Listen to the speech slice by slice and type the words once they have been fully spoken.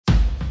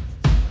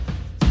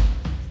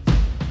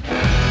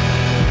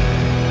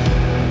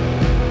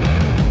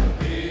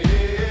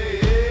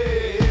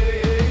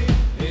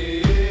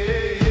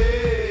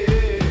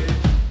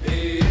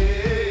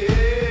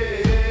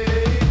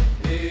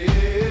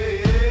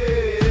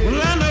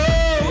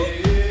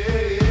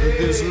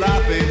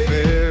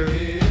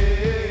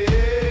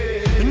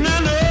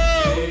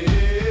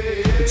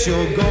but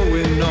you're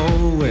going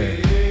nowhere.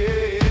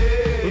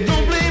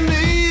 Don't blame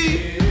me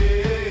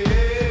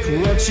for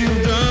what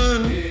you've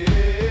done,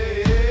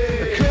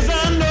 because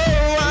I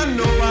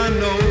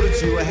know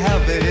that you were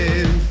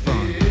having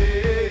fun.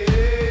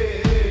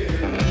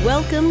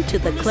 Welcome to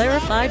the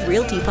Clarified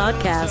Realty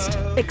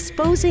Podcast,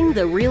 exposing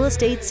the real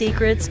estate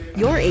secrets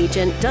your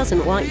agent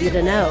doesn't want you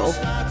to know.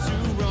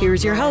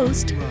 Here's your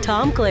host,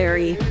 Tom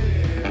Clary.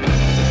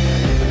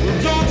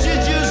 Well, don't you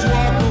just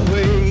walk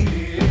away.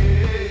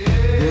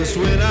 That's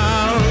when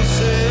I'll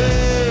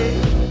say.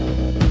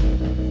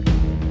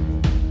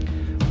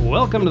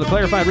 Welcome to the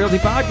Clarified Realty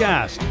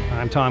Podcast.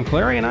 I'm Tom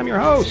Clary, and I'm your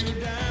host.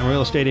 I'm a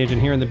real estate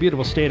agent here in the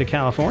beautiful state of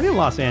California,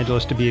 Los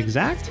Angeles to be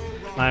exact.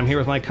 I'm here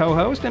with my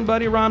co-host and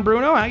buddy, Ron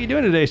Bruno. How you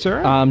doing today,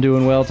 sir? I'm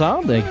doing well,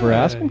 Tom. Thank you for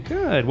asking.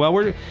 Good. Well,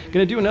 we're going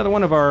to do another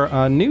one of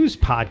our news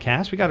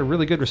podcasts. We got a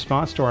really good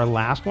response to our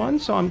last one,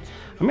 so I'm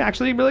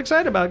actually really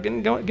excited about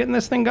getting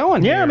this thing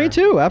going. Yeah, here. me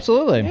too.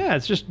 Absolutely. Yeah,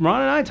 it's just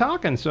Ron and I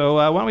talking. So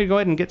why don't we go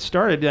ahead and get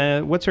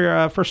started? What's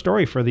our first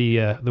story for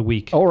the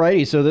week?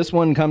 Alrighty. So this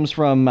one comes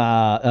from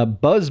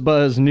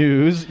BuzzBuzz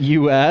News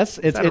US.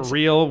 It's a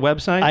real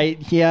website?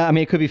 I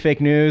mean, it could be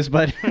fake news,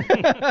 but who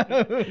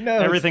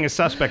knows? Everything is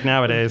suspect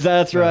nowadays.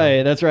 That's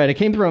right. That's right. It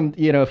came from,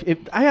 I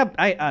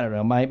don't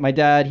know. My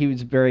dad, he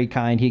was very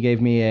kind. He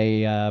gave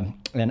me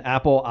an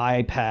Apple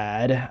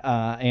iPad,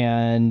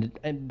 and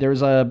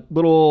there's a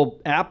little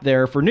app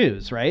there for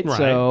news, right? Right.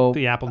 So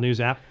the Apple News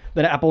app.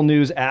 The Apple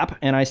News app,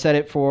 and I set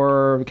it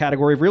for the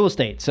category of real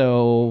estate.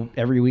 So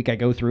every week I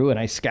go through and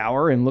I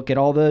scour and look at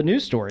all the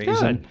news stories.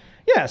 Good. And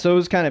yeah, so it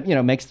was kind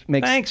of, makes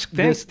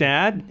Thanks,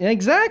 Dad.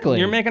 Exactly.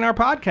 You're making our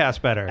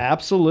podcast better.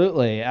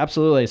 Absolutely.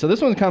 So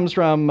this one comes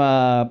from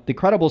the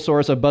credible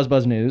source of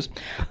BuzzBuzz News.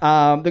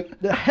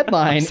 The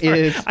headline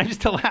is...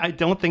 I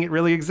don't think it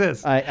really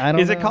exists. I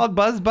don't Is know. it called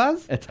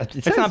BuzzBuzz? It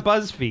It's not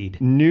BuzzFeed.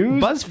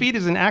 News? BuzzFeed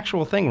is an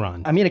actual thing,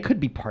 Ron. I mean, it could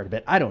be part of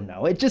it. I don't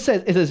know. It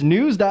says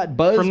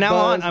news.buzzbuzzhome.com. From now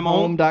on, I'm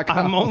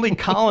only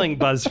calling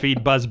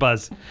BuzzFeed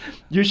BuzzBuzz.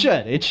 You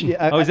should.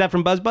 Is that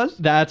from BuzzBuzz?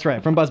 That's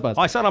right, from BuzzBuzz.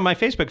 Oh, I saw it on my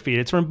Facebook feed.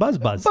 It's from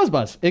BuzzBuzz.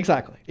 BuzzBuzz.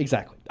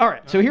 Exactly. All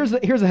right. So here's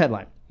the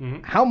headline.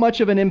 Mm-hmm. How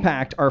much of an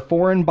impact are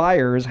foreign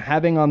buyers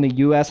having on the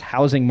U.S.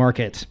 housing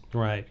market?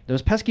 Right.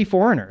 Those pesky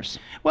foreigners.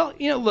 Well,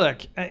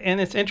 look, and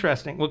it's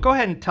interesting. Well, go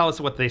ahead and tell us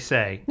what they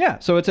say. Yeah.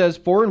 So it says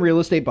foreign real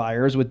estate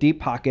buyers with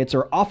deep pockets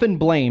are often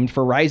blamed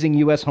for rising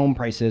U.S. home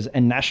prices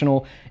and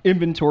national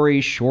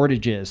inventory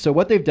shortages. So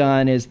what they've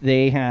done is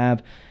they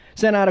have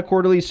sent out a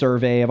quarterly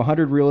survey of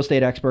 100 real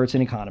estate experts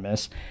and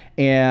economists,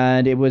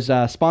 and it was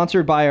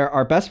sponsored by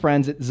our best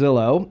friends at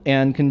Zillow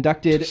and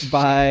conducted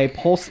by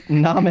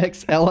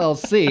Pulsenomics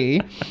LLC.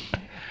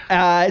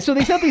 So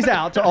they sent these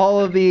out to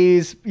all of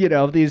these,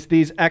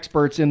 these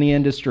experts in the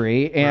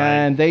industry,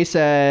 and They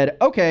said,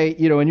 okay,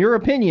 in your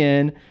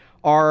opinion,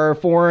 are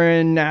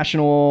foreign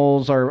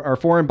nationals, are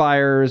foreign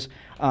buyers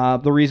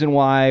the reason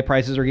why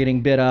prices are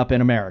getting bid up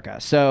in America?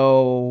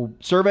 So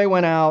survey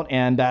went out,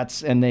 and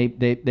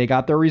they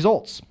got their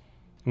results.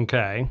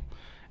 Okay.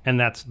 And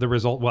the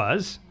result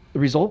was? The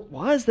result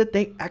was that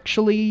they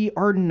actually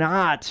are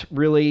not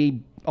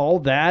really all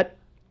that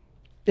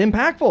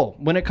impactful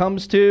when it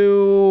comes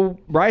to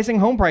rising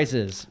home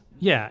prices.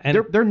 Yeah,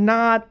 and they're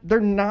not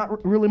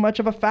really much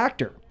of a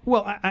factor.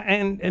 Well,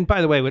 and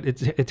by the way,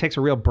 it takes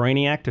a real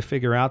brainiac to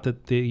figure out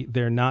that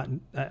they're not.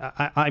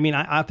 I mean,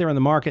 out there in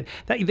the market,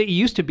 that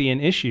used to be an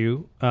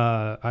issue.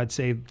 I'd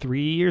say 4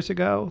 years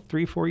ago.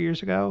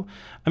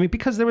 I mean,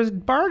 because there was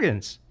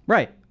bargains.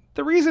 Right.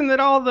 The reason that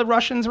all the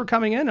Russians were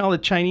coming in, all the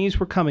Chinese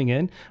were coming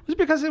in, was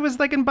because it was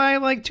they can buy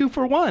like 2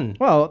 for 1.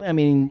 Well, I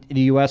mean,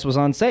 the U.S. was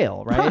on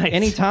sale, right?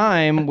 Any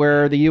time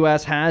where the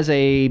U.S. has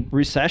a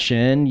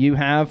recession, you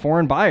have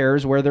foreign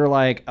buyers where they're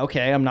like,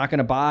 okay, I'm not going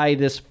to buy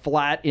this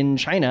flat in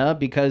China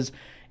because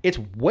it's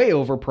way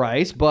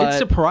overpriced. But it's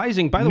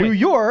surprising, by the way. New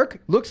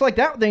York looks like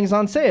that thing's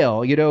on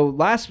sale.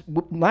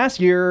 Last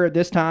year,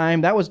 this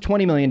time, that was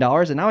 $20 million,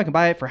 and now I can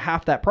buy it for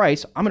half that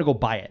price. I'm going to go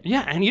buy it.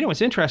 Yeah, and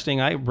it's interesting.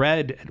 I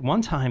read at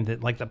one time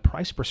that like the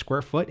price per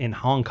square foot in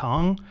Hong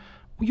Kong,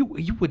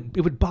 it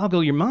would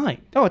boggle your mind.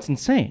 Oh, it's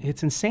insane.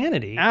 It's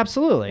insanity.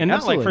 Absolutely. And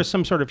not like for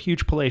some sort of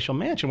huge palatial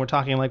mansion. We're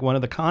talking like one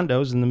of the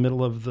condos in the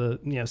middle of the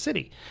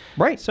city.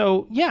 Right.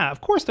 So, yeah,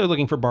 of course they're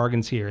looking for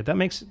bargains here. That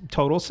makes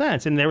total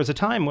sense. And there was a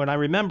time when I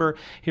remember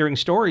hearing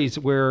stories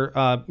where,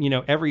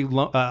 every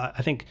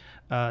I think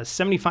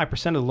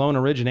 75% of the loan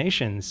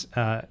originations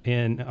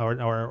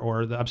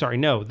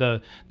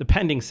the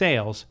pending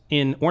sales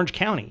in Orange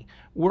County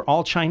were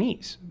all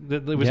Chinese.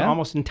 It was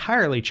almost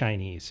entirely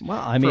Chinese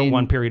for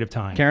one period of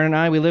time. Karen and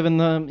I, we live in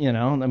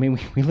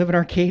we live in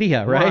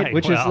Arcadia, right?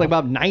 Which is like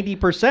about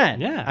 90%.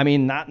 Yeah. I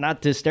mean,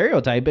 not to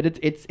stereotype, but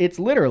it's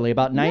literally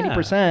about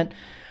 90%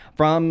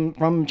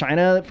 from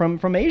China,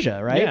 from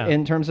Asia, right? Yeah.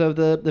 In terms of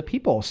the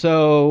people.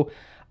 So,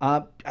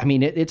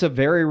 it's a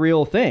very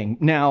real thing.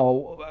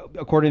 Now,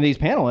 according to these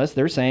panelists,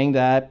 they're saying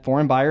that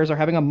foreign buyers are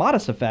having a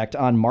modest effect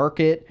on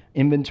market,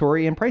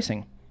 inventory, and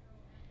pricing.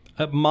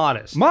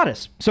 Modest.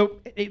 Modest. So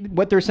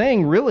what they're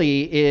saying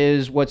really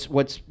is what's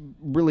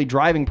really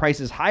driving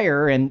prices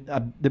higher, and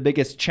the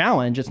biggest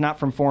challenge, it's not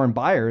from foreign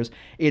buyers,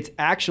 it's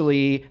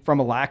actually from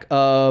a lack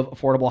of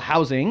affordable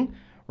housing.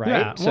 Right.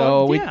 Yeah,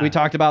 So well, yeah. we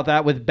talked about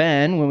that with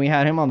Ben when we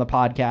had him on the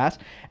podcast.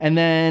 And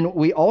then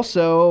we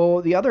also,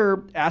 the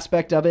other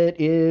aspect of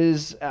it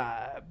is,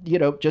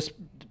 just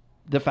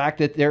the fact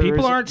that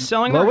People aren't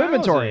selling low their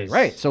inventory. houses.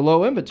 Right. So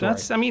low inventory.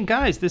 I mean,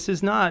 guys, this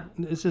is not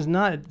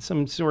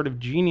some sort of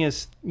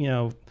genius,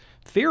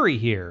 theory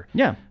here.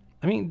 Yeah.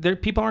 I mean,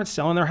 people aren't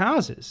selling their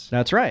houses.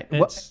 That's right.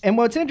 It's- And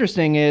what's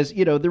interesting is,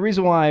 the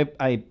reason why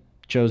I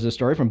chose this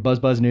story from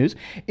BuzzBuzz News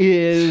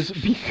is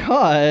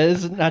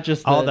because not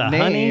just all the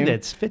name, honey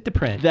that's fit to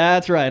print.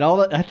 That's right.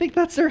 I think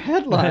that's their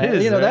headline. That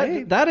is,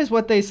 right? that is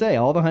what they say.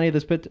 All the honey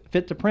that's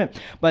fit to print.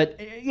 But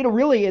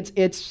really, it's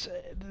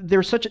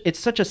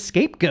such a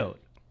scapegoat.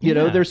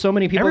 There's so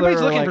many people. Everybody's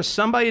that are looking like, for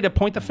somebody to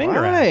point the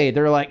finger at. Right.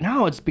 They're like,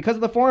 no, it's because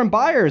of the foreign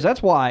buyers.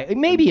 That's why.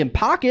 Maybe in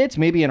pockets,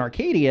 maybe in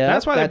Arcadia.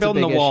 That's why they're a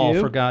building the big wall,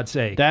 issue. for God's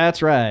sake.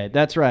 That's right.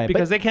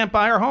 Because they can't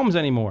buy our homes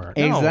anymore.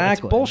 No,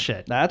 Exactly. it's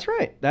bullshit. That's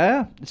right.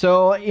 Yeah.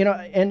 So,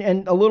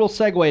 and a little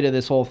segue to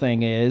this whole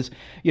thing is,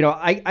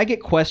 I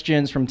get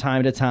questions from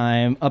time to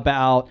time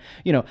about,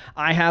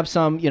 I have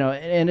some,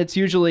 and it's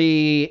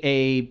usually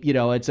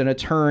it's an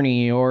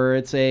attorney or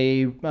it's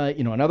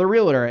another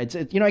realtor. It's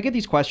I get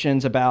these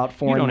questions about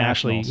foreign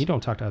nationals. You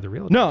don't talk to other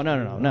realtors.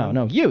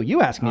 No.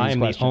 You ask me these I'm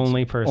questions. the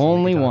only person.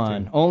 Only we can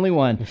one. talk to. Only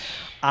one.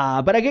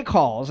 But I get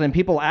calls and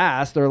people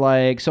ask. They're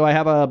like, "So I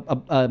have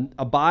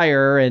a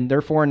buyer and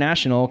they're foreign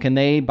national. Can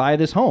they buy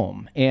this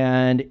home?"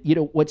 And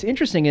what's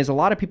interesting is a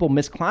lot of people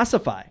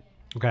misclassify.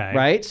 Okay.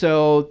 Right.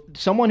 So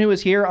someone who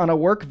is here on a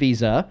work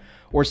visa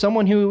or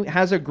someone who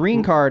has a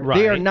green card,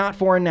 they are Right. not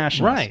foreign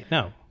nationals. Right.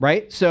 No.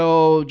 Right.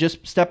 So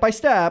just step by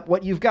step,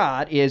 what you've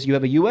got is you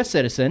have a U.S.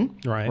 citizen.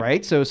 Right.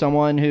 Right. So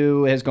someone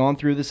who has gone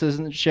through the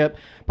citizenship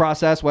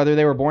process, whether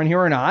they were born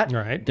here or not.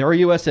 Right. They're a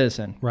U.S.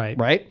 citizen. Right.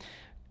 Right.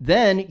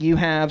 Then you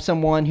have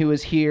someone who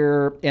is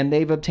here and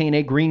they've obtained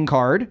a green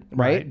card.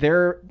 Right.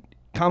 They're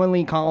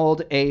commonly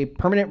called a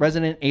permanent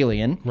resident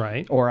alien.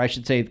 Right. Or I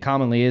should say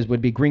commonly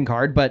would be green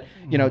card, but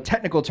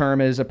technical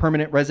term is a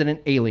permanent resident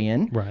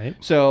alien. Right.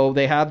 So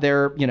they have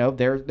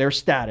their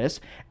status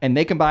and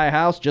they can buy a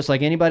house just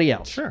like anybody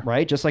else. Sure.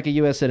 Right? Just like a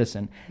US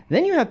citizen.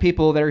 Then you have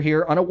people that are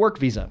here on a work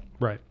visa.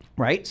 Right.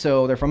 Right?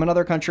 So they're from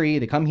another country,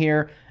 they come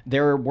here,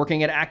 they're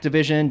working at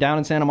Activision down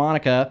in Santa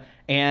Monica,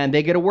 and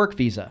they get a work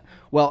visa.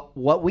 Well,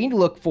 what we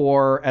look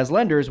for as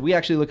lenders, we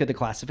actually look at the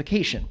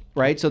classification,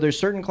 right? So there's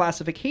certain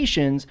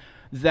classifications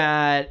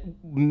that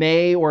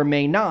may or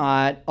may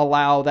not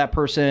allow that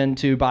person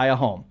to buy a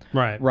home.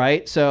 Right.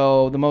 Right?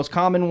 So the most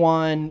common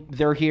one,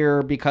 they're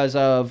here because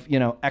of,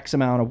 X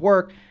amount of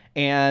work,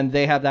 and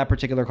they have that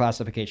particular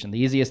classification. The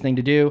easiest thing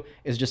to do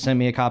is just send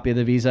me a copy of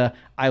the visa.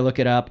 I look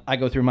it up. I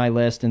go through my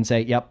list and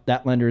say, yep,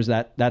 that lender's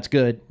that's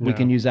good. We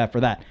can use that for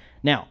that.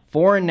 Now,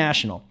 foreign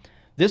national.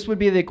 This would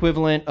be the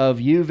equivalent of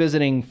you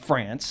visiting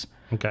France,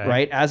 Okay.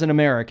 right, as an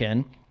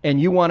American,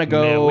 and you want to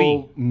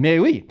go, mais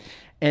oui,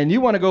 and you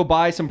want to go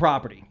buy some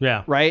property.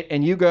 Yeah. Right?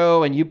 And you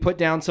go and you put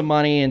down some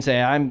money and say,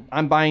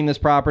 I'm buying this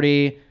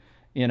property,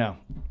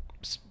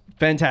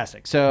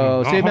 fantastic.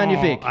 So, c'est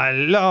magnifique. I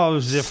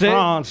love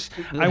France.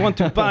 I want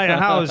to buy a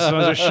house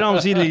on the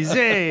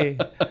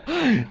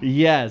Champs-Élysées.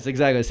 Yes,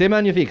 exactly. C'est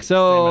magnifique.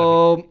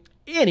 So,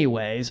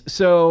 anyways,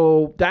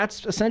 so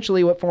that's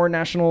essentially what foreign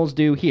nationals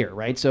do here,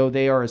 right? So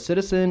they are a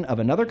citizen of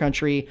another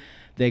country.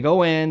 They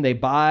go in, they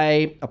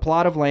buy a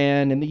plot of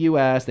land in the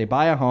U.S., they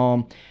buy a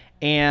home,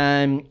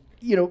 and,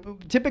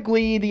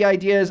 typically the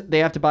idea is they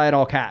have to buy it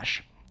all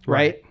cash,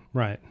 right?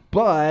 Right.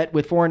 But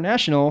with foreign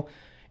national,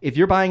 if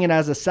you're buying it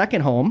as a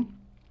second home,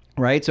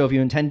 right? So if you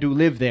intend to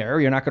live there,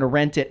 you're not going to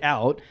rent it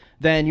out,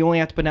 then you only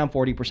have to put down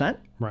 40%.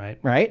 Right.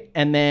 Right.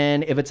 And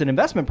then if it's an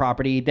investment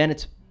property, then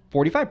it's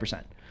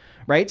 45%.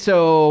 Right.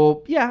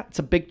 So, yeah, it's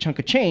a big chunk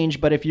of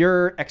change. But if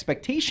your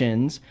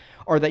expectations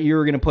are that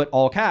you're going to put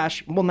all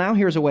cash, well, now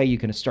here's a way you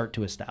can start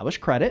to establish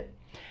credit.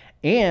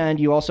 And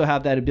you also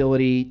have that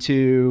ability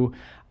to,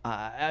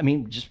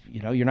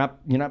 you're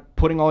not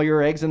putting all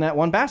your eggs in that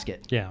one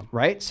basket. Yeah.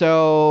 Right.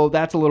 So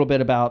that's a little bit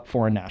about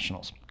foreign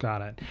nationals.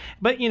 Got it.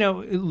 But,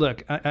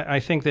 look, I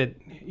think that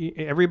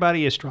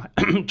everybody is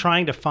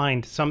trying to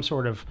find some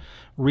sort of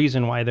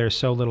reason why there's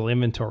so little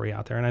inventory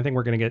out there. And I think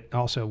we're going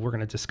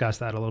to discuss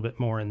that a little bit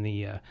more in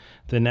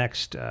the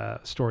next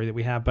story that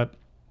we have. But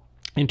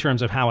in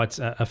terms of how it's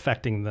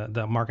affecting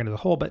the market as a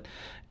whole. But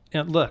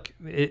look,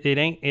 it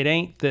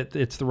ain't that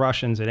it's the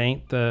Russians. It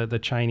ain't the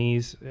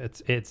Chinese.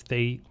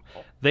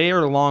 They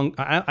are long.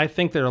 I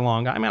think they're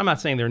long. I mean, I'm not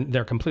saying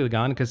they're completely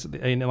gone, because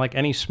like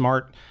any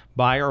smart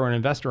buyer or an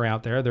investor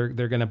out there,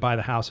 they're going to buy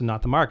the house and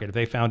not the market. If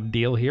they found a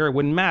deal here, it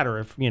wouldn't matter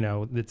if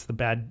it's the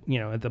bad.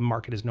 The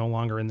market is no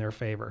longer in their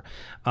favor.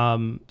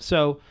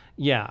 So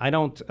yeah, I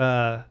don't.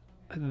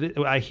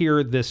 I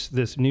hear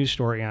this news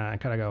story and I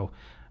kind of go,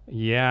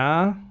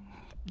 yeah.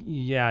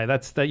 Yeah,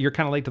 that's that. You're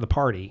kind of late to the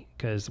party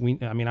because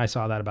I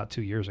saw that about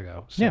 2 years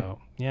ago. So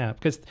yeah,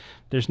 because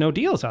there's no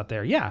deals out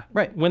there. Yeah,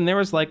 Right. When there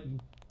was like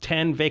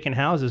 10 vacant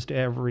houses to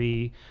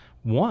every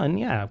one,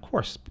 yeah, of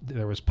course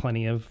there was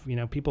plenty of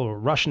people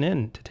rushing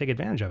in to take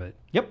advantage of it.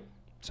 Yep.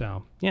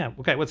 So yeah,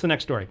 okay. What's the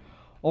next story?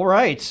 All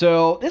right,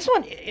 so this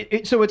one,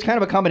 so it's kind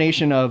of a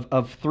combination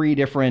of three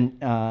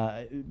different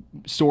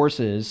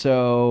sources.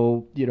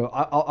 So,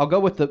 I'll go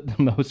with the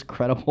most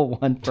credible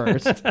one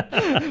first.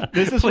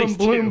 This is from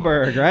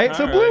Bloomberg, right?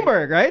 So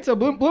Bloomberg, right? So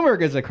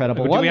Bloomberg is a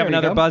credible one. Do we have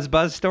another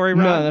BuzzBuzz story,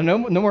 Ron? No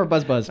more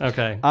BuzzBuzz.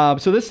 Okay.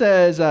 So this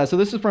says, so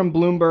this is from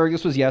Bloomberg.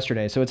 This was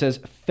yesterday. So it says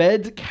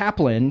Fed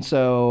Kaplan.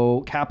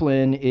 So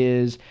Kaplan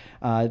is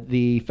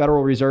the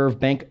Federal Reserve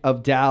Bank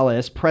of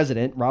Dallas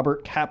president,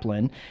 Robert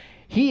Kaplan.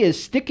 He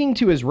is sticking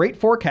to his rate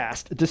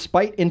forecast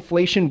despite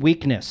inflation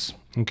weakness.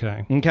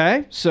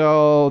 Okay.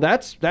 So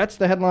that's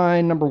the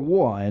headline number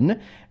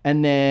one.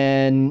 And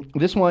then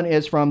this one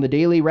is from the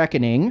Daily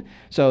Reckoning.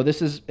 So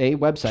this is a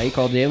website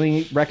called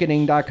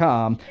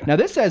dailyreckoning.com. Now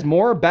this says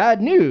more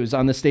bad news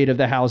on the state of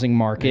the housing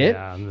market.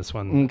 Yeah, and this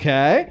one.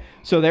 Okay.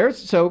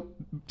 So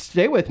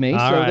stay with me.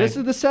 All right. This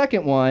is the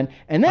second one.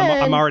 And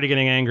then I'm already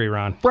getting angry,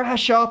 Ron.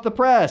 Fresh off the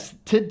press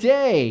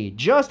today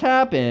just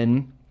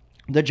happened.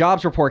 The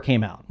jobs report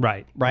came out.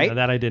 Right. Right?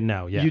 That I didn't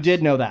know. Yeah. You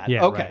did know that.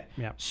 Yeah. Okay. Right.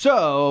 Yeah.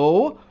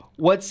 So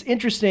what's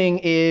interesting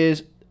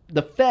is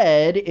the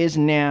Fed is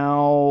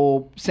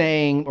now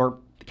saying, or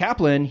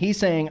Kaplan, he's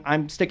saying,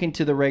 I'm sticking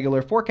to the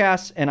regular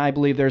forecasts, and I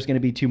believe there's going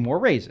to be 2 more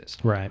raises.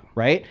 Right.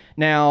 Right?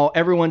 Now,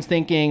 everyone's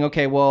thinking,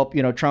 okay, well,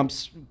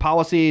 Trump's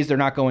policies, they're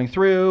not going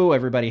through.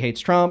 Everybody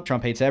hates Trump.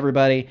 Trump hates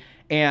everybody.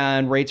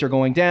 And rates are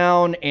going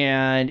down,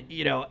 and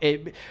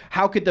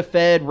how could the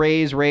Fed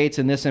raise rates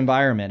in this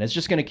environment? It's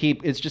just going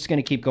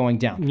to keep going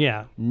down.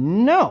 Yeah.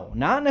 No,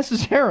 not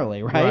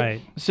necessarily, right?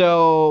 Right.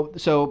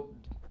 So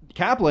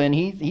Kaplan,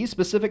 he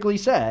specifically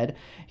said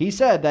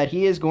that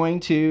he is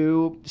going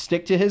to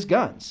stick to his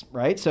guns,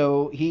 right?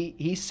 So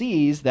he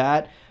sees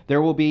that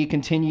there will be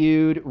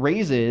continued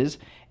raises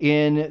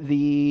in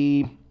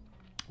the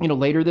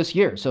later this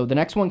year. So the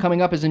next one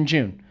coming up is in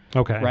June.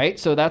 Okay. Right?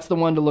 So that's the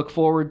one to look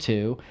forward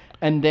to.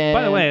 And then,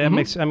 by the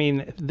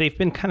way, they've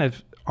been kind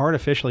of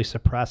artificially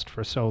suppressed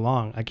for so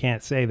long. I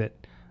can't say that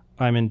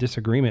I'm in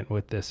disagreement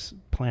with this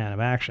plan of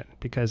action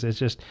because it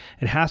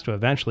has to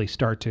eventually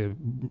start to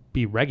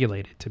be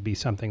regulated to be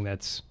something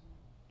that's,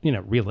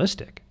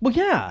 realistic. Well,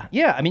 yeah.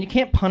 You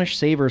can't punish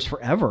savers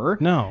forever.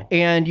 No.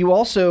 And you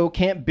also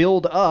can't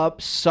build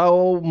up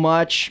so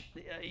much,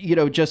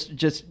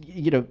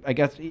 I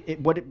guess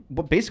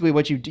basically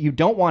what you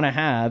don't want to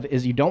have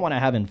is you don't want to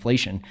have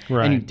inflation.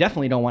 Right. And you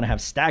definitely don't want to have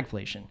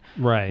stagflation.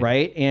 Right.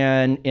 Right.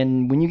 And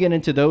when you get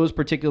into those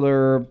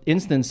particular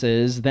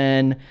instances,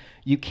 then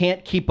you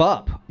can't keep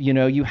up.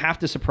 You have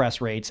to suppress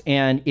rates.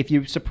 And if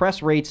you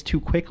suppress rates too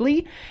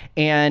quickly,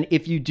 and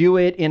if you do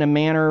it in a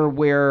manner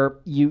where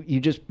you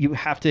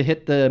have to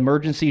hit the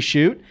emergency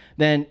chute,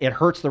 then it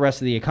hurts the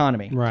rest of the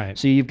economy. Right.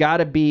 So you've got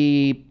to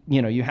be,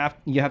 you have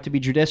to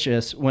be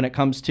judicious when it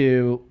comes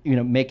to,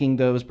 making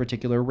those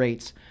particular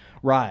rates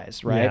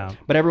rise, right? Yeah.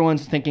 But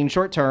everyone's thinking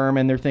short term,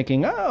 and they're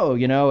thinking,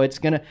 it's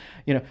gonna,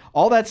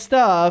 all that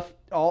stuff.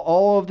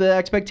 All of the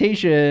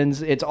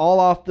expectations, it's all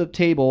off the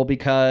table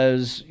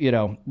because,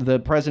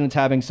 the president's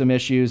having some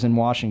issues in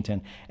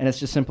Washington, and it's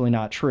just simply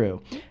not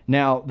true.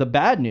 Now, the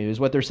bad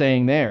news, what they're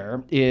saying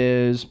there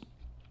is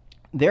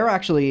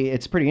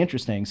it's pretty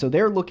interesting. So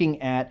they're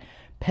looking at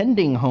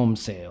pending home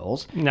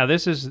sales. Now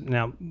this is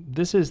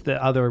the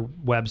other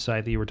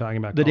website that you were talking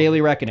about. The Daily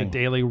Reckoning. The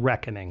Daily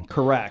Reckoning.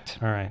 Correct.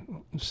 All right.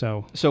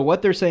 So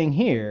what they're saying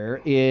here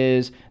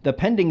is the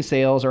pending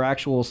sales are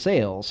actual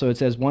sales. So it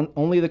says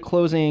only the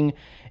closing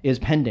is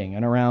pending,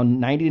 and around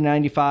 90 to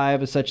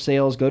 95 of such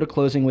sales go to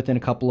closing within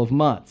a couple of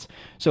months.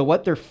 So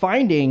what they're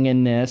finding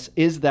in this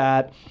is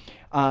that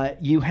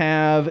you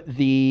have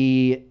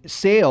the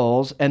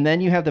sales, and then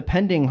you have the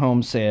pending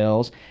home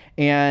sales.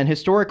 And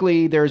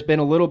historically, there's been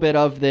a little bit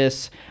of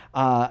this,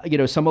 a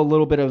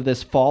little bit of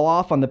this fall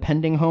off on the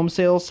pending home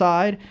sales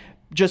side,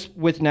 just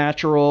with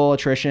natural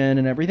attrition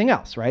and everything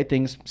else, right?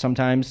 Things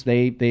sometimes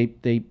they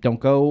don't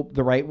go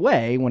the right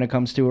way when it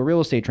comes to a real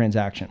estate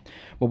transaction.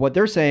 But what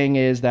they're saying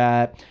is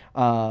that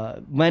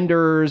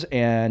lenders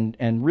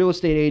and real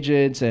estate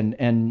agents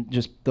and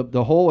just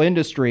the whole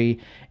industry,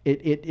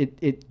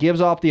 it gives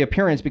off the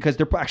appearance because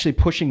they're actually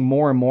pushing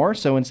more and more.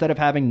 So instead of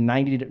having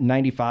 90 to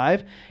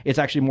 95, it's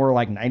actually more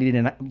like 90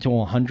 to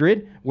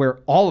 100, where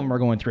all of them are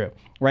going through,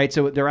 right?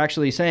 So they're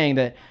actually saying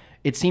that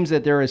it seems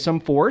that there is some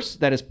force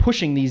that is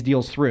pushing these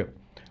deals through.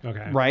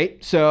 Okay.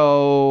 Right?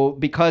 So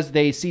because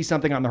they see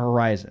something on the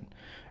horizon,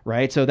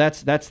 right? So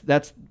that's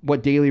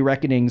what Daily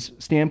Reckoning's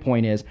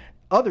standpoint is.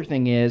 Other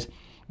thing is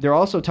they're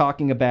also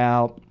talking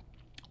about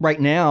right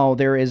now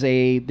there's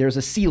a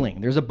ceiling,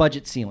 there's a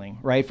budget ceiling,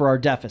 right, for our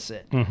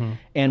deficit. Mm-hmm.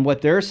 And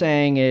what they're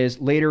saying is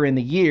later in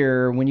the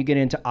year, when you get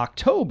into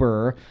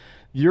October,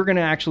 you're going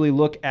to actually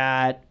look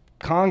at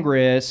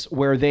Congress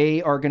where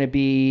they are going to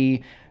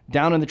be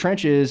down in the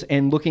trenches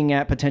and looking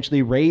at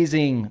potentially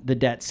raising the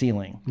debt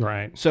ceiling.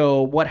 Right.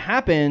 So what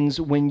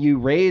happens when you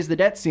raise the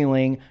debt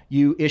ceiling,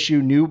 you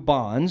issue new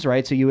bonds,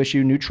 right? So you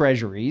issue new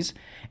treasuries.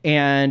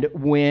 And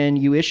when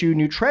you issue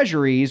new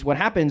treasuries, what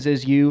happens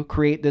is you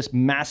create this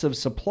massive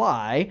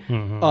supply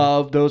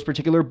of those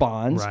particular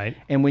bonds. Right.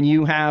 And when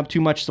you have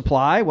too much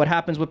supply, what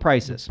happens with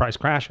prices? Price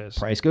crashes.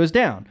 Price goes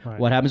down. Right.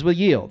 What happens with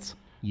yields?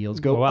 Yields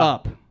go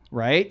up.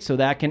 Right? So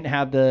that can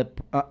have the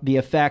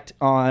effect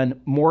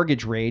on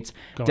mortgage rates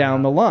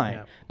down the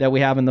line that we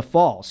have in the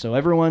fall. So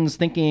everyone's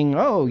thinking,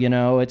 oh,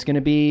 it's going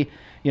to be,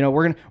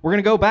 we're going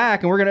to go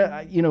back and we're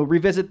going to,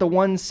 revisit the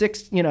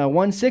 160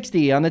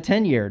 on the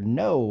 10-year.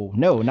 No,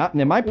 not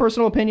in my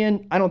personal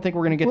opinion. I don't think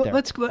we're going to get there.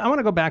 I want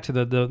to go back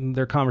to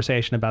their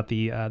conversation about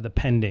the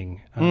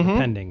pending, the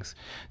pendings.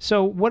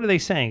 So what are they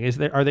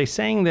saying? Are they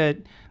saying that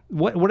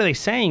what are they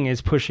saying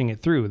is pushing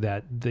it through,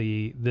 that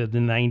the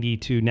 90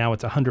 to now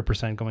it's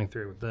 100% going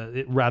through,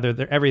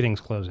 everything's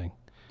closing?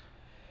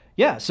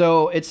 Yeah,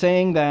 so it's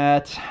saying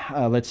that,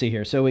 let's see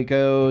here. So it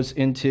goes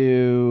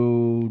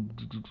into...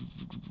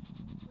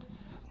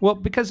 Well,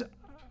 because,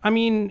 I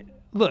mean,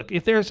 look,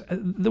 if there's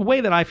the way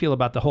that I feel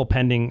about the whole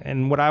pending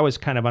and what I was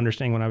kind of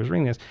understanding when I was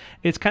reading this,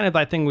 it's kind of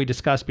that thing we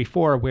discussed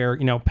before where,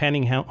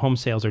 pending home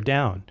sales are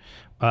down.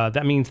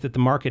 That means that the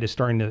market is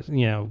starting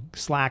to,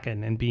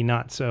 slacken and be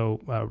not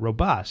so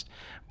robust.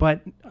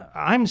 But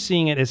I'm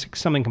seeing it as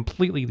something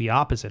completely the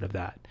opposite of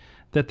that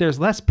there's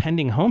less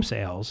pending home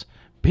sales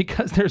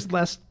because there's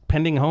less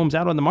pending homes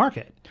out on the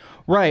market.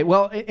 Right.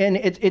 Well, and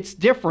it's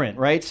different,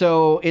 right?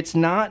 So it's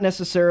not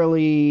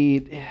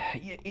necessarily,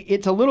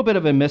 it's a little bit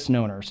of a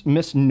misnomer.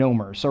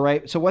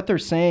 So what they're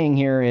saying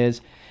here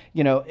is,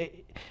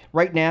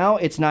 right now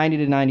it's 90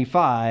 to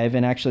 95,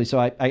 and actually, so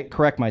I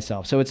correct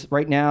myself. So it's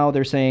right now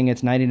they're saying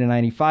it's 90 to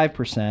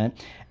 95%,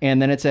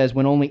 and then it says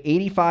when only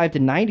 85 to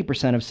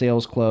 90% of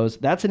sales close,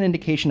 that's an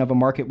indication of a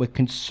market with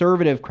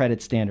conservative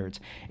credit standards.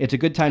 It's a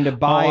good time to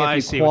buy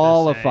if you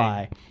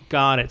qualify.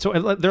 Got it. So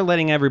they're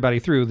letting everybody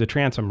through the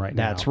transom right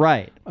now. That's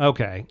right.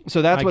 Okay.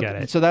 So that's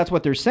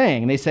what they're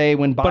saying. They say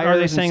when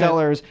buyers and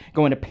sellers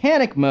go into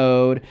panic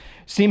mode,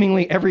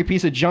 seemingly every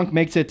piece of junk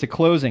makes it to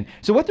closing.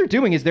 So what they're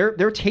doing is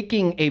they're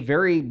taking a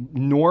very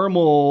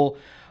normal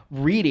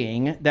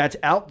reading that's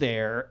out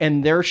there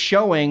and they're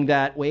showing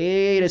that,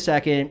 wait a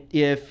second,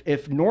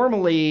 if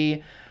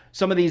normally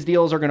some of these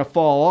deals are going to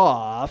fall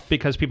off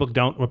because people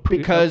don't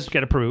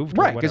get approved,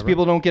 right? Because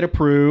people don't get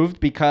approved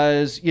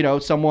because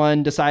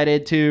someone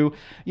decided to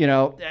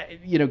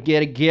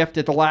get a gift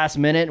at the last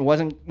minute and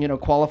wasn't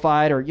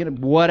qualified or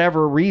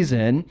whatever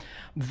reason,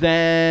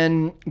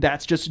 then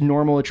that's just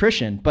normal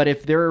attrition. But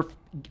if they're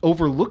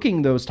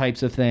overlooking those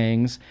types of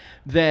things,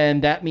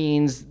 then that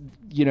means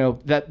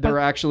that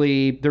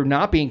they're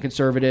not being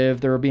conservative,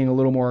 they're being a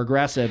little more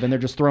aggressive, and they're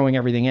just throwing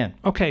everything in.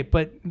 Okay,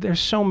 but there's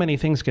so many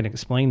things can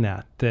explain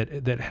that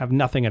have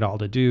nothing at all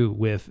to do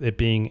with it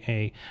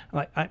being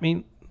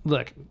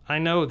look, I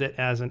know that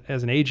as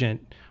an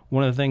agent,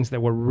 one of the things that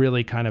were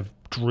really kind of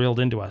drilled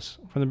into us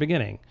from the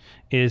beginning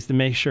is to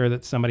make sure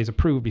that somebody's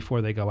approved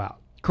before they go out.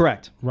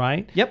 Correct.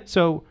 Right? Yep.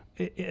 So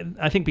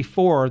I think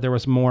before there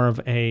was more of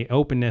a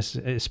openness,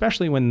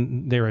 especially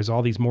when there is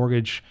all these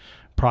mortgage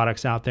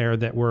products out there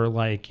that were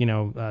like,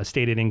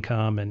 stated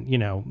income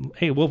and,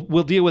 hey,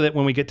 we'll deal with it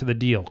when we get to the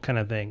deal kind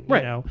of thing.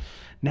 Right.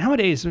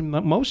 Nowadays,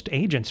 most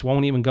agents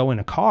won't even go in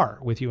a car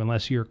with you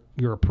unless you're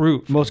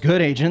approved. Most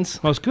good agents,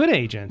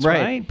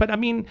 right? But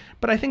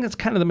I think that's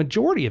kind of the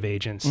majority of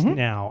agents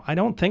now. I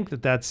don't think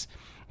that's.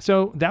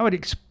 So that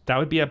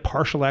would be a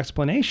partial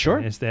explanation. Sure.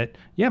 Is that,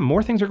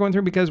 more things are going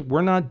through because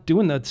we're not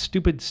doing the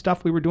stupid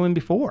stuff we were doing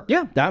before.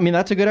 Yeah,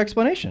 that's a good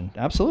explanation.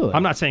 Absolutely.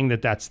 I'm not saying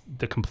that that's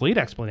the complete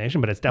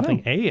explanation, but it's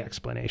definitely a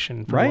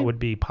explanation for what would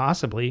be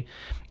possibly.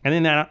 And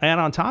then add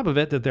on top of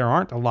it that there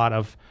aren't a lot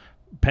of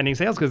pending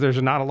sales because there's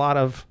not a lot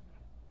of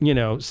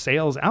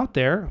sales out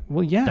there.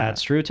 Well, yeah,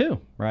 that's true too,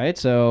 right?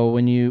 So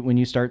when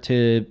you start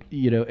to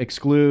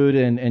exclude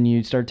and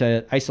you start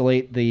to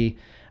isolate the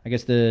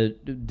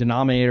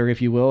denominator,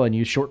 if you will, and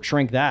you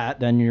shrink that,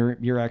 then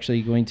you're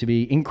actually going to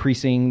be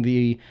increasing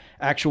the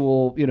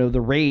actual,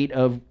 the rate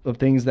of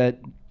things that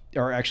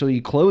are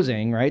actually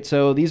closing, right?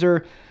 So these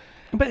are...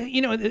 But,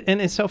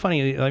 and it's so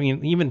funny, I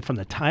mean, even from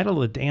the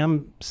title of the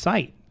damn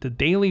site, the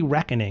Daily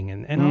Reckoning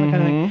and all that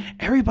kind of thing,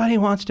 everybody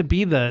wants to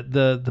be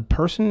the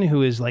person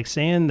who is like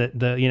saying that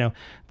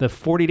the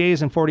 40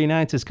 days and 40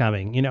 nights is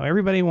coming.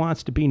 Everybody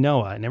wants to be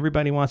Noah, and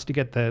everybody wants to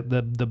get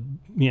the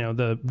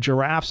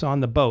giraffes on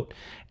the boat.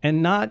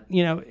 And not,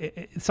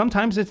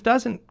 sometimes it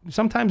doesn't.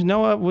 Sometimes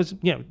Noah was,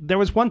 there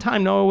was one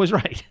time Noah was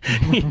right.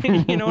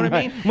 You know what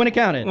I mean? When it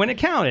counted.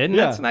 And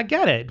that's, I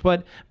get it.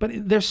 But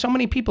there's so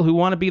many people who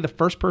want to be the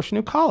first person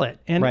who call it.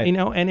 And,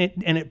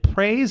 and it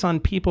preys on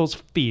people's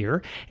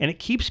fear, and it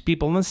keeps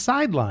people on the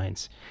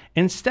sidelines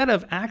instead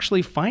of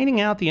actually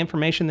finding out the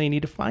information they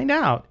need to find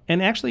out.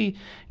 And actually,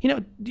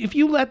 if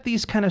you let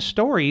these kind of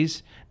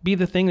stories be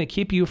the thing that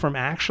keep you from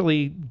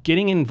actually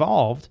getting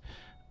involved,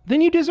 then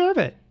you deserve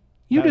it.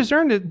 You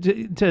deserve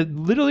to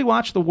literally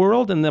watch the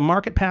world and the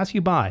market pass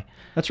you by.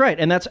 That's right,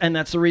 and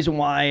that's the reason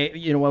why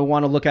I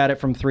want to look at it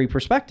from three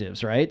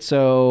perspectives, right?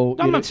 So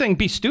I'm not saying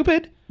be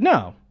stupid.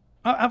 No,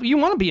 you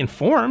want to be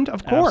informed,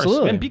 of course,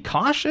 and be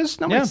cautious.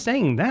 Nobody's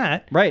saying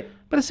that, right?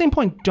 But at the same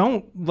point,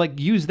 don't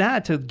use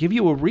that to give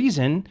you a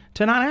reason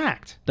to not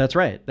act. That's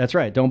right. That's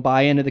right. Don't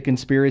buy into the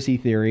conspiracy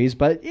theories.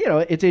 But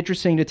it's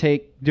interesting to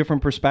take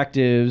different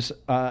perspectives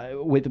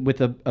with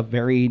a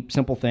very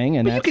simple thing.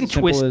 And you can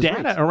twist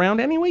data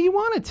around any way you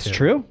want it to. It's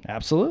true.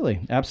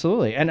 Absolutely.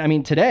 Absolutely. And I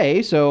mean,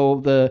 today,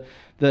 so the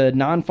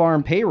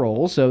non-farm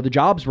payroll, so the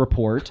jobs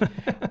report,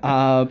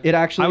 it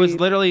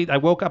actually... I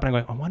woke up and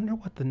I'm going, I wonder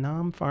what the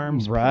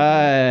non-farms...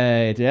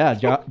 Right, yeah,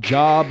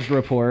 jobs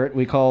report,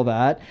 we call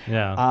that.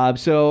 Yeah.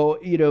 So,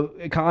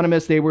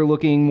 economists, they were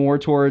looking more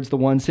towards the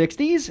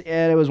 160s,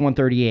 and it was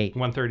 138.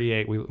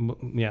 138,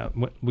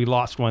 we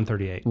lost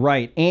 138.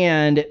 Right,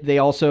 and they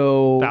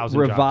also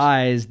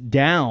revised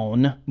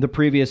down the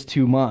previous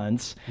 2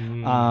 months,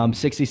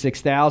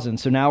 66,000.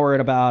 So now we're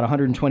at about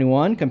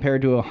 121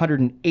 compared to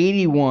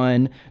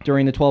 181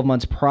 during the 12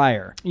 months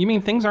prior. You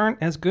mean things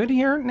aren't as good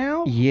here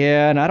now?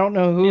 Yeah, and I don't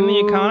know who... In the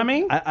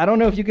economy? I don't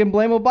know if you can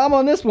blame Obama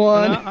on this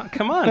one.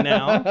 Come on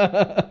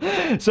now.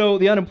 So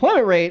the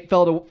unemployment rate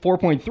fell to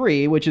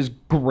 4.3, which is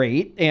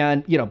great.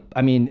 And,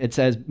 it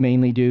says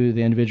mainly due to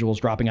the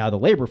individuals dropping out of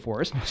the labor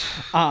force.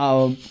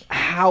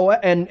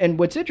 And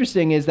what's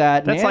interesting is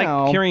that that's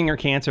now... like curing your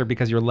cancer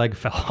because your leg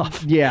fell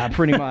off. Yeah,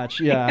 pretty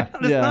much. Yeah.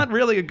 That's not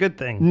really a good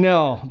thing.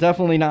 No,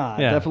 definitely not.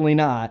 Yeah. Definitely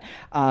not.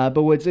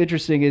 But what's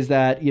interesting is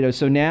that,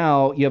 so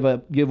now you have a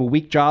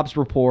weak jobs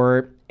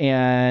report,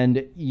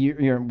 and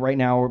you're right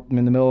now we're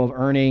in the middle of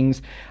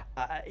earnings,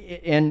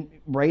 and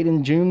right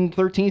in June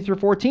 13th or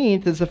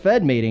 14th is the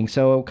Fed meeting.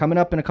 So coming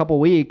up in a couple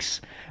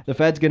weeks, the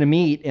Fed's going to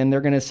meet, and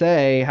they're going to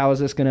say, how is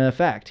this going to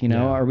affect?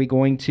 Are we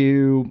going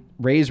to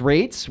raise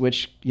rates,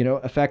 which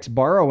affects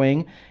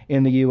borrowing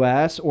in the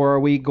U.S., or are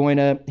we going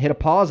to hit a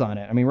pause on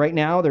it? I mean, right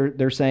now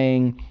they're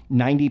saying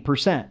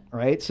 90%,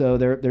 right? So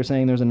they're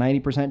saying there's a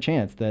 90%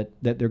 chance that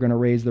they're going to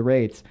raise the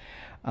rates.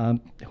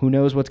 Who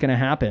knows what's going to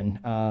happen?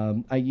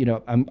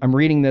 I'm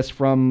reading this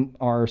from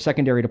our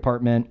secondary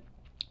department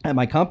at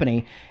my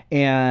company,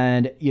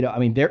 and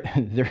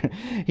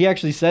he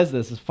actually says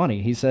this is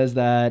funny. He says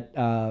that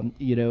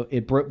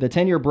it broke, the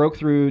 10-year broke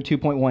through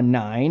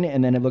 2.19,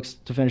 and then it looks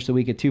to finish the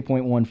week at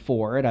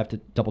 2.14. I'd have to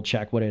double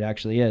check what it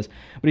actually is,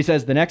 but he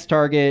says the next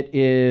target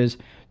is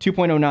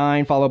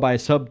 2.09, followed by a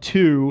sub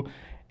 2.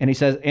 And he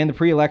says, and the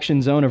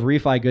pre-election zone of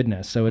refi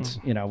goodness. So it's,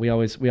 we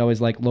always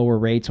like lower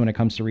rates when it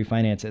comes to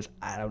refinances.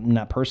 I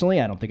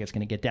don't think it's going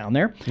to get down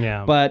there.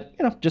 Yeah. But,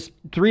 just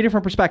three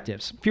different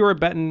perspectives. If you were a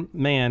betting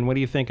man, what are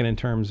you thinking in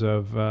terms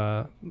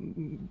of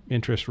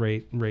interest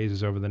rate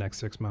raises over the next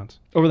 6 months?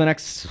 Over the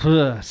next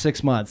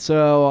 6 months.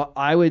 So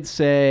I would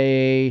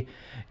say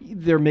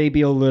there may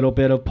be a little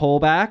bit of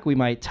pullback. We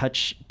might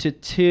touch to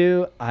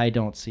 2. I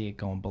don't see it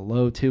going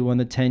below 2 on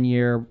the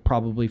 10-year.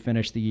 Probably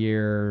finish the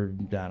year,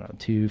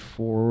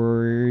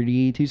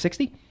 240,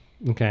 260.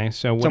 Okay,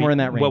 so somewhere in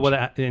that range. What would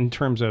that, in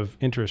terms of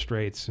interest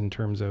rates, in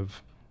terms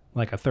of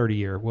like a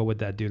 30-year, what would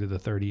that do to the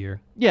 30-year?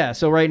 Yeah,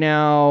 so right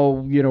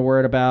now, we're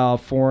at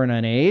about 4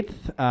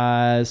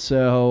 1/8.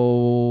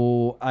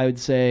 So I would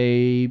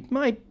say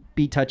might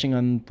be touching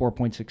on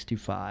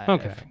 4.625.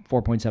 Okay.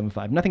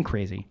 4.75. Nothing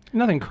crazy.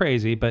 Nothing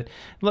crazy, but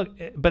look,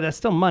 that's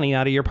still money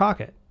out of your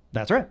pocket.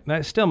 That's right.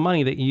 That's still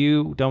money that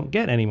you don't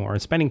get anymore,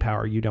 and spending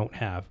power you don't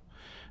have.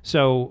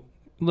 So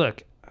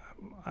look,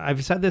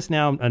 I've said this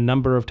now a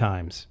number of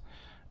times,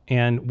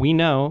 and we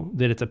know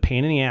that it's a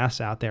pain in the ass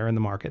out there in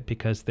the market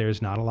because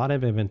there's not a lot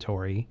of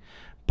inventory.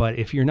 But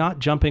if you're not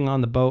jumping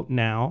on the boat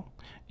now,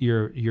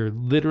 you're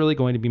literally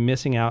going to be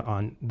missing out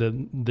on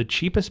the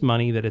cheapest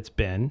money that it's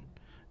been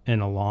in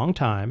a long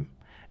time,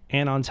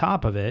 and on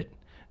top of it,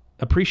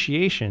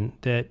 appreciation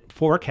that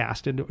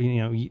forecasted,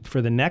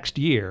 for the next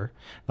year,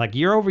 like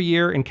year over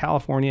year in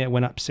California, it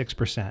went up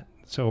 6%.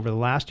 So over the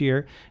last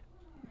year,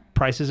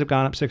 prices have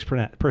gone up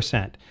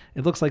 6%.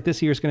 It looks like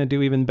this year is going to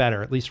do even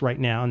better, at least right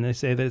now, and they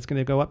say that it's going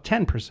to go up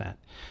 10%.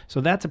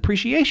 So that's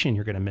appreciation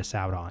you're going to miss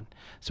out on.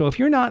 So if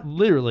you're not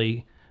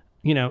literally,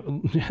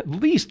 at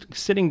least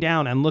sitting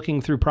down and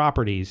looking through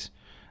properties,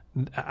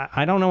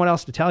 I don't know what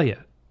else to tell you.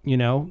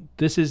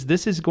 This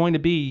is going to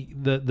be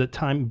the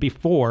time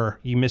before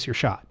you miss your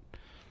shot.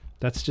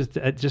 That's just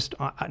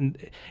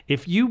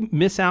if you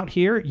miss out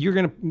here,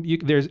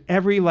 there's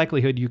every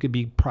likelihood you could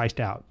be priced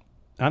out.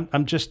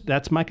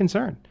 That's my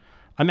concern.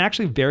 I'm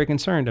actually very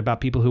concerned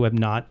about people who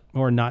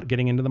are not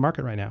getting into the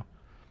market right now.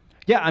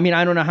 Yeah, I mean,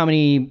 I don't know how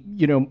many,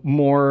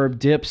 more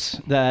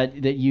dips that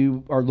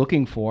you are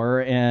looking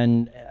for.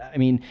 And I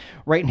mean,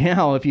 right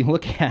now, if you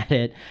look at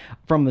it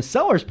from the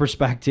seller's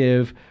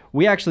perspective,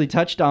 we actually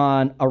touched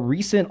on a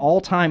recent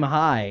all-time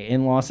high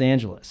in Los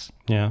Angeles.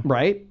 Yeah.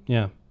 Right?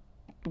 Yeah.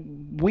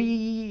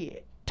 We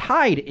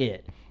tied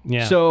it.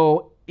 Yeah.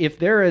 So if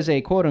there is a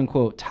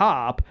quote-unquote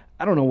top,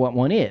 I don't know what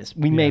one is.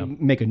 We may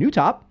make a new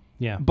top.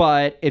 Yeah.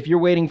 But if you're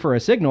waiting for a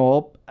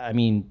signal, I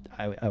mean,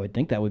 I would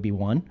think that would be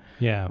one.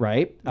 Yeah.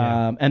 Right.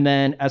 Yeah. And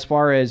then as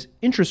far as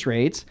interest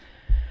rates,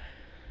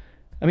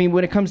 I mean,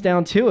 when it comes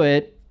down to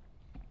it,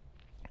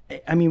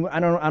 I mean, I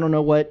don't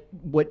know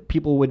what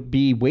people would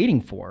be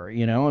waiting for,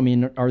 you know? I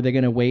mean, are they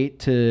going to wait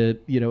to,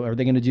 you know, are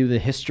they going to do the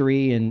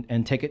history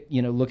and take it,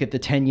 you know, look at the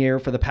 10-year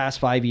for the past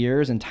 5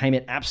 years and time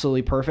it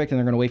absolutely perfect, and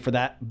they're going to wait for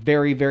that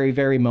very, very,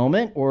 very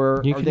moment? Or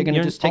are they going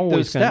to just take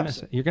those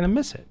steps? You're going to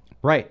miss it.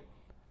 Right.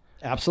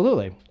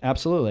 Absolutely.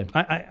 Absolutely.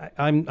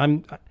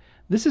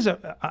 This is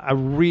a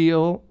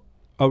real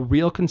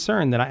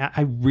concern that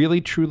I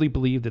really truly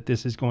believe that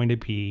this is going to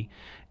be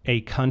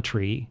a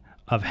country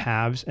of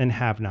haves and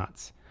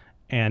have-nots.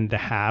 And the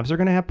haves are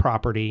going to have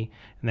property,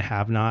 and the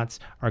have-nots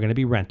are going to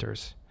be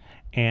renters.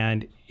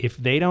 And if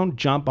they don't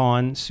jump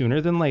on sooner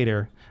than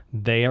later,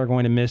 they are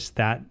going to miss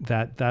that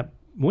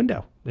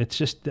window.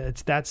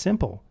 It's that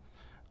simple.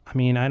 I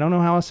mean, I don't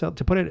know how else to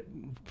put it,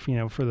 you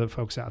know, for the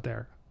folks out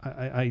there.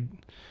 I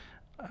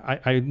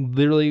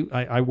literally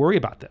worry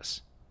about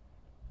this.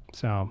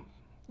 So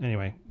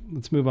anyway,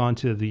 let's move on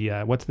to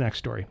the what's the next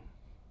story?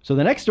 So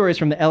the next story is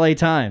from the LA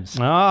Times.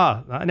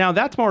 Now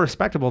that's more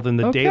respectable than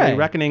the Daily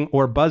Reckoning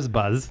or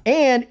BuzzBuzz.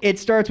 And it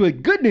starts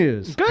with good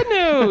news. Good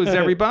news,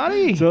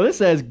 everybody. So this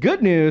says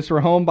good news for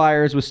home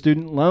buyers with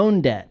student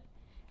loan debt.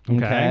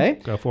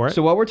 Okay, go for it.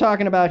 So what we're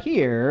talking about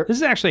here... This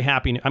is actually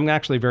happy. I'm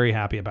actually very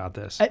happy about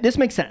this. This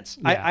makes sense.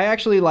 Yeah. I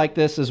actually like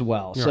this as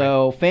well.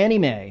 Right. Fannie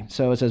Mae,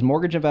 so it says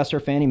mortgage investor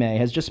Fannie Mae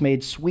has just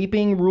made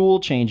sweeping rule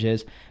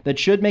changes that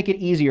should make it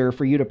easier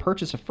for you to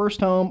purchase a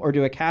first home or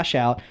do a cash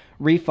out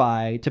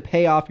refi to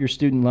pay off your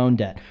student loan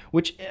debt,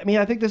 which, I mean,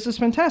 I think this is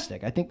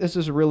fantastic. I think this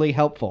is really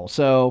helpful.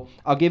 So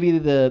I'll give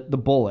you the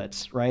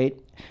bullets, right?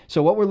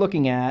 So what we're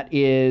looking at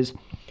is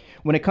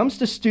when it comes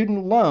to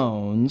student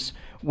loans,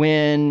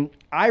 when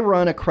I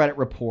run a credit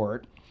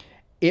report,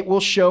 it will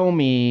show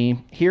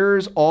me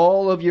here's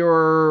all of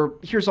your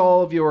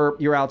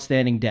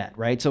outstanding debt,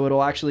 right? So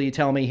it'll actually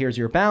tell me here's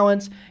your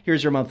balance,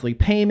 here's your monthly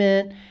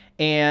payment,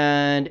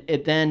 and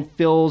it then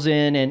fills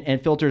in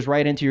and filters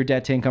right into your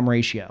debt to income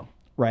ratio,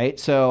 right?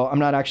 So I'm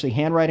not actually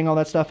handwriting all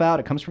that stuff out.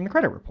 It comes from the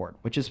credit report,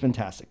 which is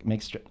fantastic. It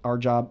makes our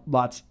job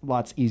lots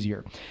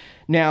easier.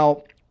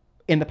 Now,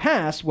 in the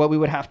past, what we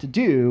would have to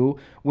do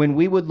when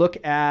we would look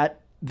at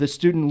the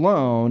student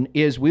loan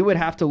is we would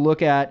have to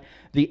look at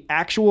the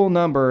actual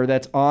number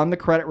that's on the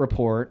credit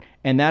report,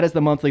 and that is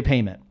the monthly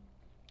payment.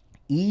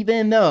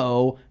 Even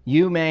though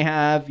you may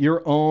have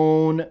your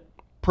own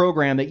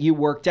program that you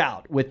worked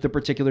out with the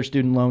particular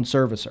student loan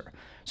servicer.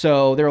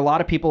 So there are a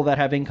lot of people that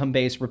have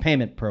income-based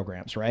repayment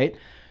programs, right?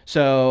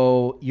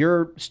 So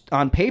you're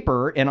on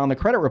paper and on the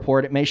credit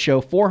report, it may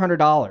show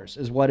 $400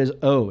 is what is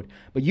owed,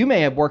 but you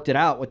may have worked it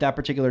out with that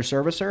particular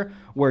servicer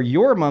where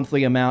your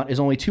monthly amount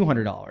is only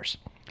 $200.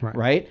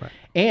 Right?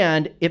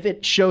 And if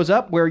it shows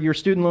up where your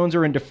student loans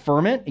are in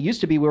deferment, it used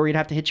to be where we'd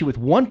have to hit you with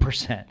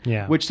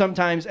 1%, which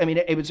sometimes, I mean,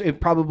 it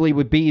probably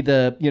would be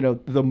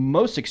the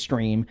most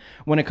extreme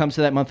when it comes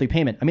to that monthly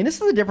payment. I mean, this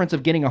is the difference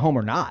of getting a home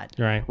or not,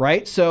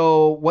 right?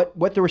 So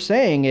what they were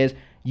saying is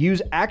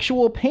use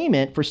actual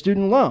payment for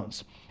student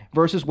loans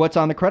versus what's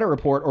on the credit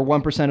report or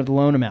 1% of the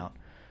loan amount.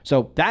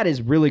 So that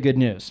is really good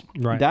news.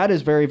 Right. That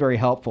is very, very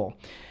helpful.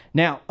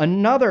 Now,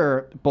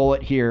 another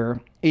bullet here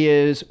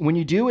is when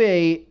you do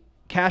a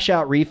cash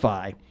out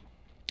refi,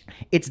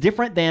 it's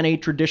different than a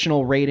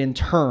traditional rate in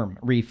term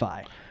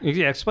refi.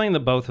 Yeah, explain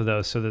the both of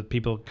those so that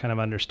people kind of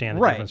understand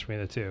the difference between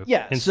the two.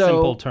 Yeah, in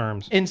simple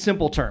terms. In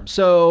simple terms.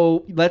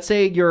 So let's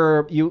say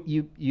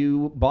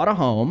you bought a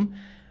home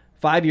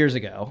 5 years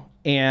ago,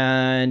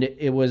 and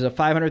it was a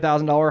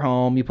 $500,000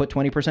 home. You put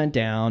 20%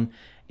 down,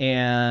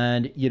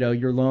 and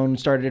your loan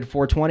started at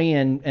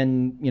 $420,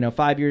 and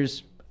 5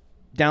 years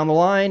down the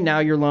line, now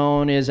your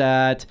loan is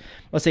at,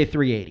 let's say,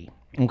 $380.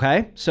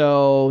 Okay,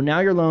 so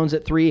now your loan's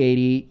at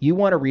 $380. You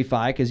want to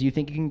refi because you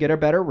think you can get a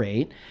better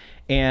rate.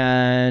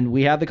 And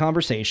we have the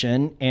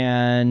conversation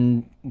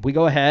and we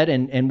go ahead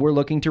and we're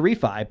looking to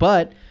refi.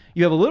 But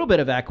you have a little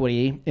bit of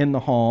equity in the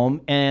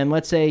home. And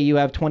let's say you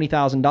have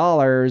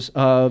 $20,000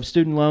 of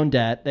student loan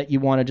debt that you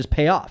want to just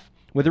pay off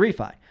with a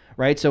refi.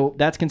 Right. So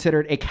that's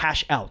considered a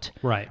cash out.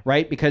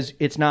 Right. Because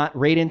it's not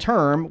rate in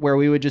term where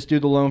we would just do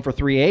the loan for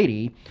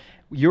 $380.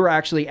 You're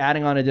actually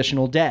adding on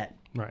additional debt.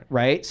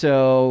 Right.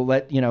 So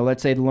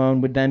let's say the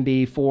loan would then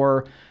be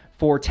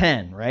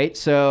 $410. Right.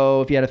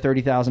 So if you had a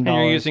 $30,000, and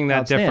you're using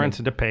that difference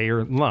to pay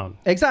your loan.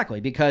 Exactly,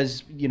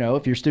 because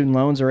if your student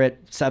loans are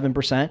at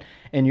 7%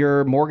 and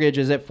your mortgage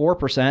is at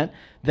 4%,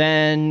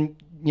 then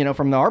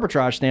from the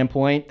arbitrage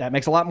standpoint, that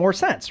makes a lot more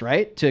sense,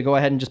 right? To go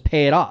ahead and just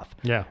pay it off.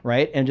 Yeah.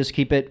 Right. And just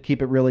keep it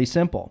really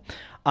simple.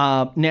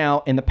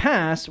 Now, in the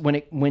past,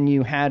 when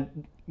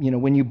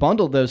you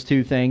bundled those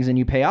two things and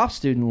you pay off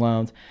student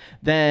loans,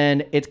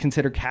 then it's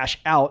considered cash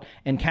out,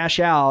 and cash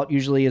out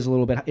usually is a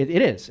little bit,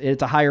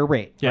 it's a higher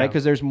rate, right?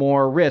 Because there's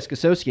more risk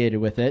associated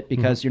with it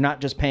because you're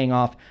not just paying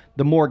off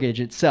the mortgage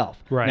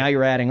itself. Right. Now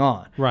you're adding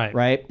on. Right.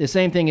 Right. The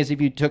same thing as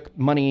if you took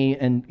money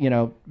and,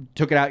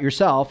 took it out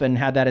yourself and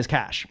had that as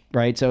cash.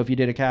 Right. So if you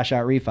did a cash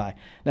out refi,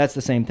 that's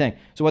the same thing.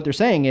 So what they're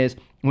saying is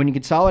when you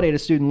consolidate a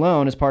student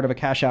loan as part of a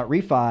cash out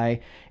refi,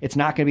 it's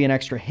not going to be an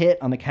extra hit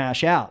on the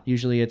cash out.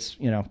 Usually it's,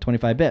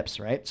 25 bips.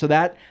 Right. So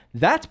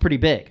that's pretty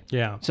big.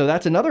 Yeah. So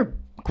that's another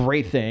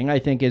great thing I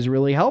think is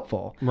really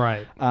helpful.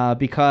 Right.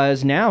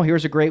 Because now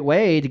here's a great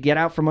way to get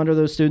out from under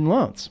those student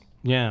loans.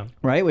 Yeah.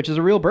 Right. Which is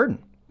a real burden.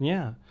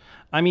 Yeah.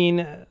 I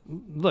mean,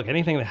 look,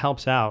 anything that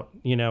helps out,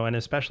 and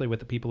especially with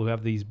the people who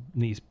have these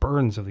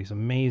burdens of these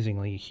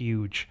amazingly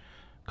huge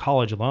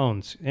college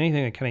loans,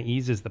 anything that kind of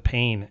eases the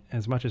pain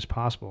as much as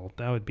possible,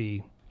 that would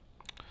be,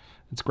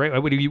 it's great.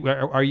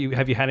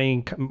 Have you had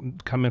any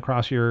come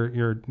across your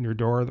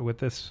door with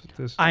this?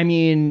 I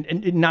mean,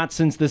 not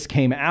since this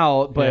came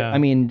out, but Yeah. I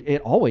mean,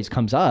 it always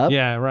comes up.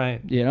 Yeah,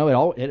 right.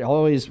 It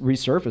always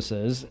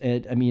resurfaces.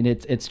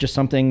 It's just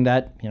something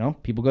that,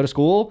 people go to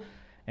school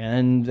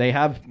and they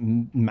have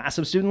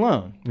massive student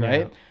loan,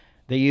 right? Yeah.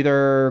 They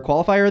either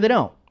qualify or they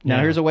don't. Now,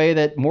 Yeah. here's a way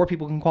that more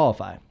people can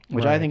qualify,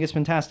 which I Right. think is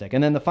fantastic.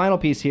 And then the final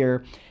piece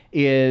here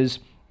is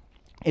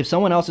if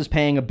someone else is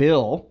paying a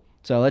bill,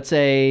 so let's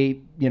say,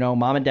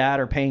 mom and dad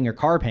are paying your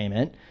car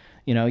payment,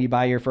 you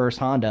buy your first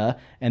Honda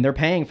and they're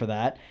paying for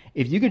that.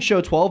 If you could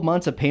show 12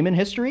 months of payment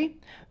history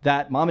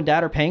that mom and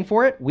dad are paying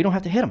for it, we don't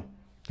have to hit them.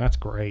 That's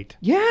great.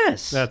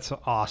 Yes. That's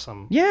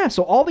awesome. Yeah.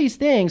 So all these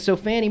things. So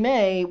Fannie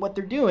Mae, what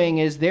they're doing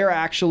is they're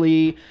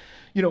actually,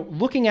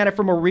 looking at it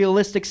from a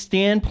realistic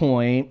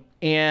standpoint,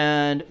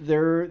 and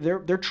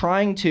they're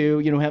trying to,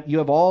 you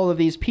have all of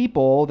these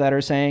people that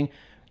are saying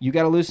you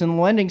got to loosen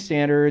the lending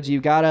standards.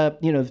 You got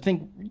to,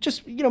 think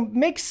just,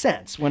 make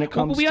sense when it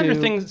comes we to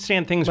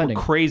understand things lending.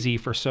 were crazy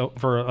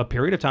for a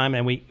period of time,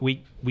 and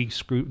we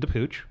screwed the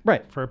pooch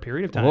Right. for a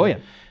period of time. Oh yeah.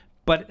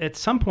 But at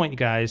some point, you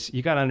guys,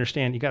 you got to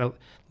understand, you got to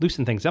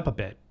loosen things up a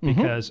bit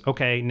Mm-hmm. because,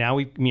 okay, now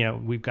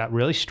we've got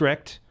really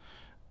strict.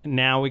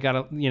 Now we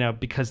got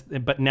to,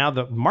 but now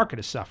the market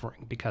is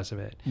suffering because of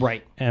it.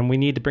 Right. And we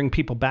need to bring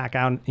people back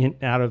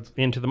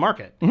into the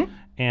market. Mm-hmm.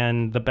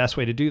 And the best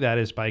way to do that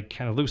is by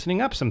kind of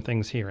loosening up some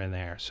things here and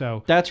there.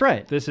 So That's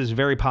right. this is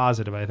very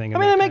positive, I think. I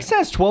mean, that makes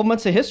sense. 12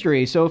 months of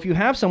history. So if you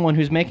have someone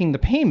who's making the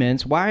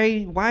payments,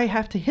 why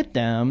have to hit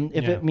them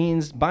if Yeah. it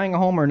means buying a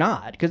home or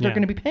not? Because they're Yeah.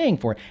 going to be paying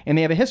for it, and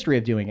they have a history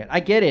of doing it. I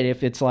get it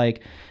if it's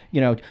like,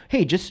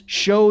 hey, just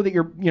show that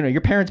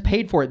your parents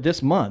paid for it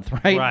this month,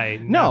 right?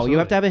 Right. No, Absolutely. you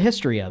have to have a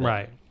history of it.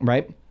 Right.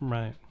 Right.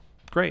 Right.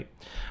 Great.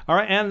 All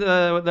right. And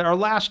our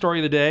last story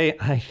of the day,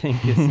 I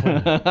think is,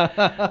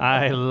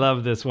 I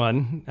love this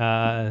one.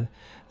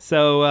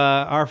 So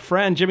our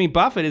friend Jimmy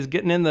Buffett is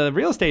getting in the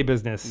real estate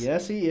business.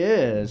 Yes, he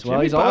is.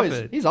 Well,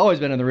 Jimmy he's always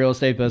been in the real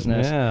estate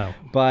business. Yeah.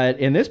 But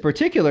in this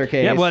particular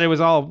case, Yeah, well, it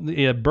was all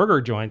burger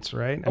joints,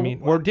 right? I mean,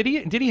 or did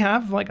he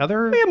have like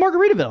other? yeah,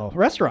 Margaritaville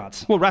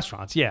restaurants. Well,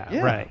 restaurants, yeah,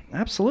 Yeah, right.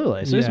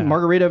 absolutely. So Yeah. there's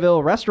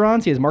Margaritaville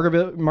restaurants. He has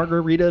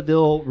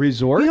Margaritaville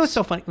resorts. You know what's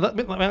so funny?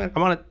 I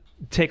want to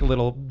take a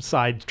little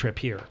side trip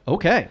here.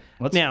 Okay,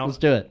 let's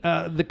do it.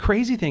 The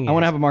crazy thing is, I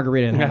want to have a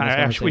margarita. In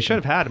Actually, we should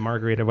have had a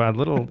margarita, but a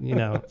little,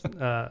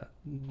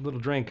 little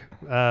drink.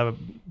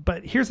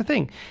 But here's the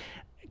thing: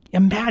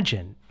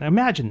 imagine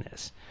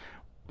this,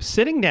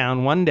 sitting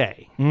down one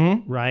day,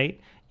 right?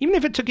 Even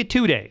if it took you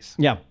 2 days,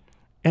 Yeah.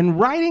 and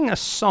writing a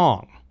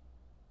song,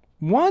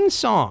 one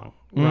song,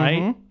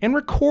 right, and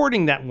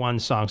recording that one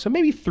song. So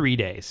maybe 3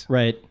 days,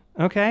 Right.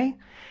 okay,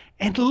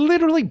 and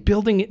literally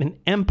building an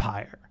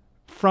empire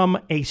from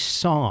a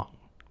song.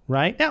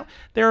 Right now,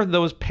 there are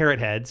those parrot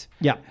heads,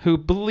 Yeah. who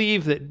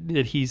believe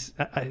that he's,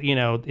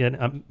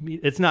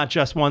 it's not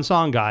just one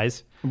song,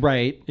 guys.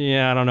 Right.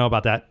 Yeah, I don't know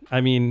about that.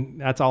 I mean,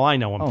 that's all I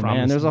know him Oh from.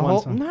 man, is there's a one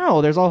whole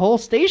song. there's a whole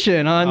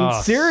station on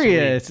Oh,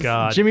 Sirius. sweet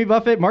God. Jimmy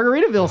Buffett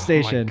Margaritaville Oh my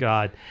station.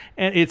 God!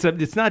 And it's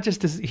not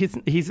just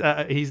he's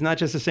not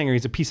just a singer.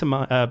 He's a piece of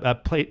a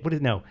plate. What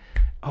is no?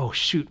 Oh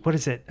shoot! What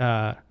is it?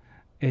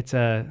 It's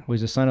a. Well,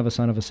 he's a son of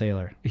a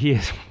sailor. He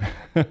is.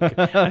 I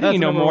think you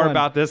know number more one.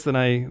 about this than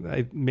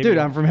I maybe. Dude,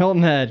 I'm from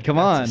Hilton Head. Come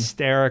on.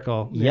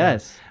 Hysterical.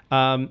 Yes.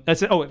 Yeah.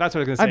 That's it. Oh, that's what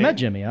I was going to say. I've met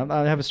Jimmy.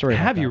 I have a story.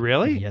 about Have you that.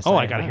 really? Yes. Oh,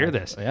 I got to hear have.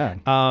 this. Yeah.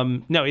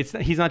 No,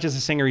 he's not just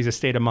a singer. He's a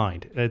state of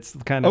mind. It's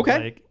kind of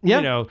Okay. like,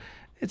 Yeah.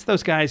 it's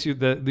those guys who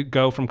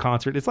go from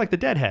concert. It's like the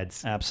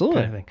Deadheads.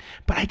 Absolutely. Kind of thing.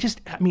 But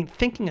I mean,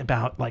 thinking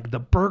about like the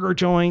burger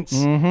joints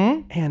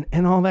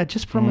and all that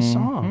just from a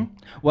song.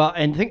 Well,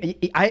 and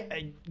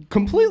I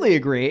completely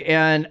agree.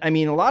 And I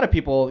mean, a lot of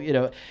people,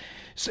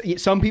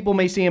 some people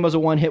may see him as a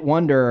one-hit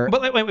wonder.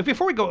 But wait,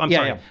 before we go, I'm Yeah,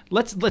 sorry. yeah.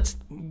 Let's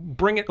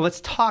bring it. Let's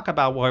talk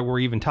about why we're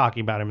even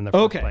talking about him in the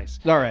first Okay. place.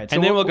 All right. So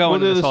And then we'll go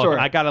into do this the whole. story.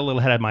 I got a little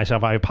ahead of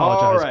myself. I All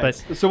apologize. right.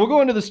 But So we'll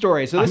go into the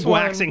story. So this I'm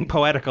one, waxing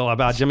poetical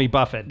about Jimmy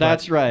Buffett.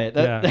 That's right.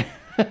 Yeah.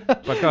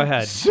 But go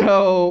ahead.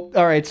 So,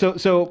 all right.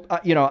 So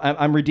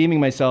I'm redeeming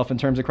myself in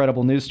terms of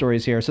credible news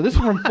stories here. So this is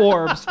from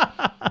Forbes.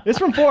 This is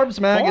from Forbes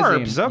magazine.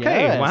 Forbes,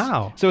 okay,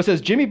 wow. So it says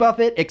Jimmy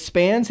Buffett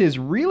expands his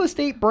real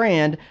estate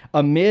brand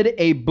amid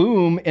a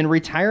boom in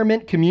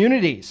retirement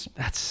communities.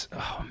 That's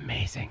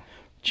amazing.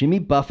 Jimmy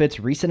Buffett's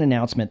recent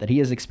announcement that he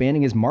is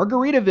expanding his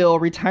Margaritaville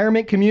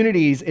retirement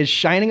communities is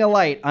shining a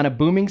light on a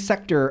booming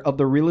sector of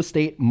the real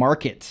estate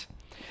market.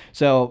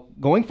 So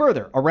going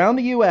further, around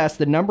the U.S.,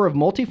 the number of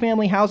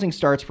multifamily housing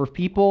starts for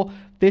people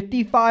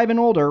 55 and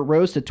older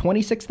rose to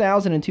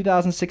 26,000 in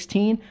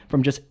 2016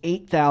 from just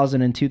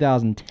 8,000 in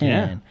 2010.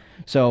 Yeah.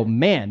 So,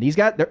 man, these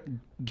guys,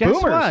 Guess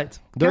boomers. What?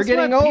 They're Guess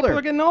getting what? older. People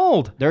are getting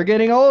old. They're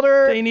getting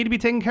older. They need to be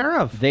taken care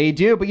of. They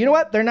do. But you know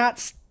what? They're not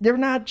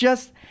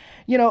just,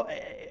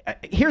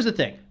 here's the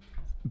thing.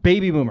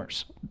 Baby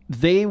boomers.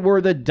 They were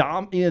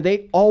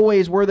they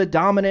always were the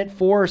dominant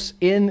force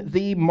in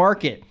the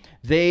market.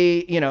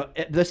 They,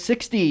 the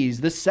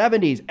 60s, the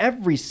 70s,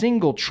 every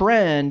single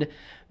trend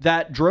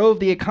that drove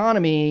the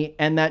economy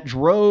and that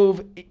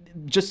drove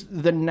just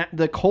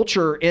the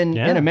culture in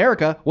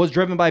America was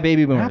driven by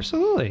baby boomers.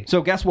 Absolutely.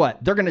 So guess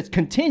what? They're going to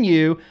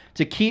continue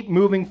to keep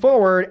moving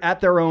forward at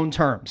their own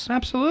terms.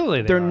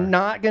 Absolutely. They're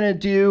not going to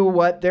do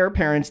what their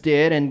parents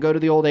did and go to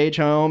the old age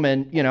home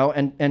and,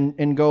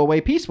 and go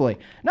away peacefully.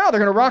 No, they're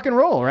going to rock and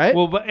roll, right?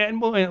 Well,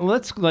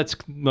 let's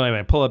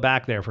pull it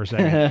back there for a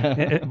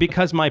second.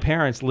 Because my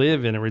parents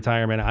live in a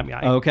retirement.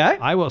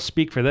 I will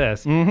speak for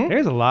this. Mm-hmm.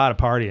 There's a lot of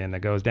partying that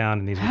goes down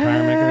in these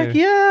retirement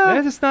communities.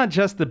 Yeah. It's not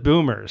just the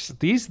boomers.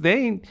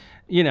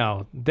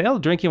 They'll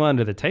drink you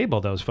under the table,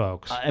 those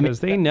folks,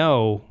 because they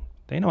know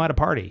how to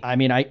party. I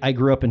mean, I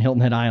grew up in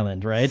Hilton Head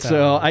Island, right?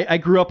 So I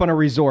grew up on a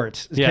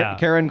resort. Yeah.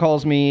 Karen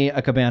calls me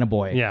a cabana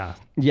boy. Yeah.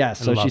 Yes.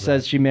 So she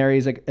says she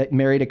married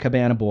a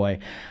cabana boy.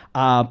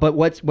 But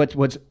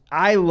what's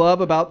I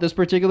love about this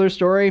particular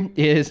story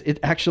is it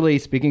actually,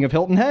 speaking of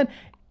Hilton Head,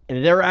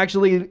 they're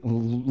actually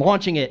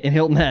launching it in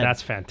Hilton Head.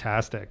 That's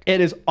fantastic.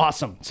 It is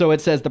awesome. So it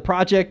says the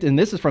project, and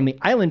this is from the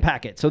Island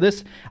Packet. So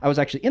I was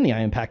actually in the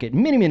Island Packet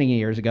many, many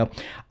years ago.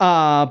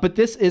 But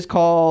this is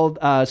called,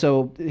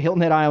 so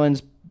Hilton Head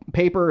Island's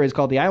paper is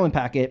called the Island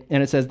Packet,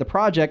 and it says the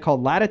project,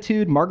 called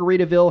Latitude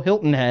Margaritaville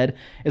Hilton Head,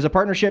 is a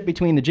partnership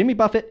between the Jimmy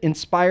Buffett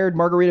inspired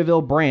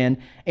Margaritaville brand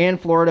and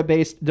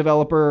Florida-based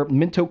developer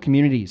Minto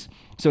Communities.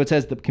 So it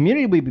says the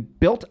community will be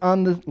built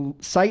on the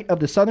site of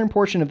the southern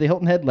portion of the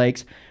Hilton Head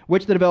Lakes,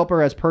 which the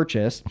developer has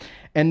purchased.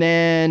 And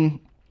then,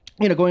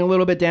 going a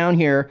little bit down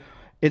here,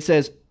 it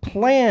says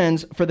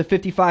plans for the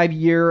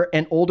 55-year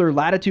and older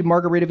Latitude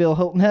Margaritaville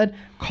Hilton Head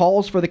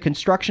calls for the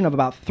construction of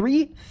about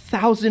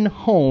 3,000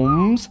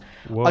 homes,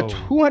 Whoa. a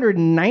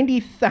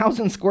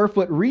 290,000 square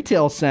foot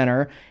retail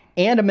center,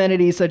 and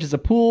amenities such as a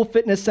pool,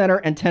 fitness center,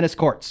 and tennis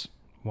courts.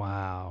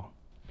 Wow.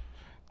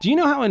 Do you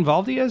know how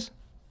involved he is?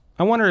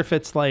 I wonder if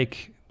it's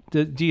like,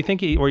 do you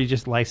think he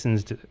just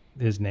licensed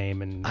his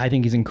name? And I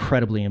think he's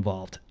incredibly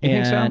involved. You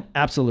think so?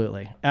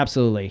 Absolutely.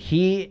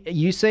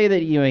 You say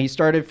that he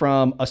started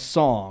from a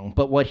song,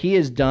 but what he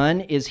has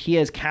done is he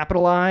has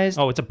capitalized.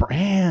 Oh, it's a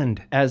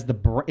brand. It's the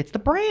brand. Oh, it's the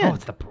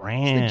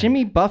brand. It's the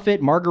Jimmy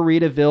Buffett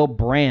Margaritaville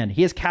brand.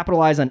 He has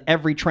capitalized on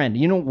every trend.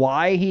 You know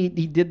why he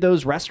did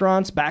those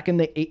restaurants back in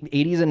the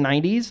 80s and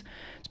 90s?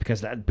 It's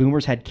because that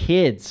boomers had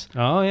kids.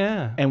 Oh,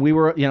 yeah. And we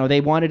were, they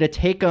wanted to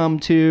take them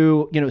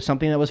to,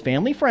 something that was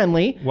family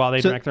friendly. While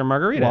they drank their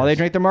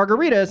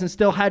margaritas. And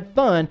still had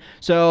fun.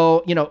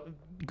 So,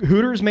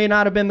 Hooters may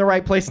not have been the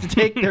right place to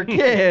take their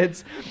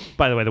kids.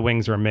 By the way, the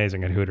wings are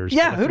amazing at Hooters.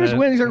 Yeah, Hooters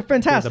wings are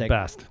fantastic. They're the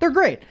best. They're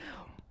great.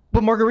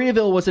 But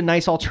Margaritaville was a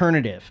nice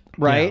alternative,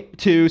 right,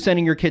 to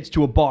sending your kids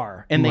to a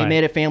bar, and they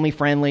made it family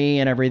friendly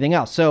and everything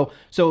else.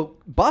 So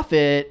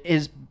Buffett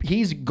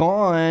he's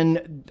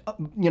gone,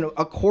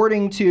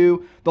 according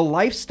to the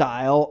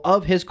lifestyle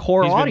of his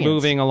core audience. He's been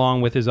moving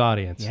along with his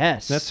audience.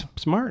 Yes, that's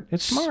smart.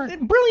 It's smart.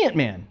 Brilliant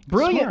man.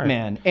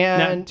 And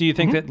now, do you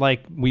think that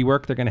like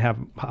WeWork, they're going to have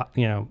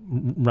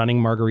running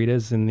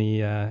margaritas in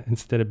the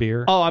instead of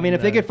beer? Oh, I mean,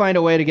 if they could find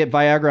a way to get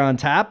Viagra on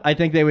tap, I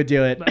think they would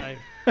do it.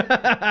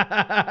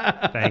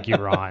 Thank you,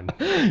 Ron.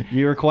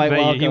 You were quite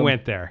welcome. You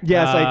went there.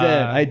 Yes,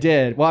 I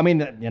did. Well, I mean,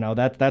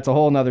 that's a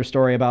whole nother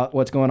story about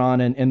what's going on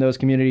in those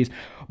communities.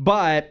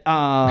 But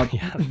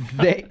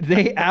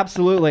they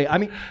absolutely. I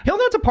mean,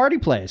 Hilton Head's a party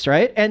place,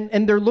 right?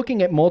 And they're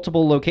looking at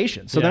multiple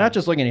locations, so they're not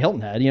just looking at Hilton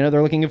Head.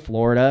 They're looking at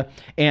Florida,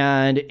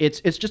 and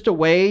it's just a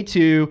way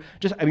to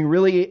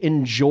really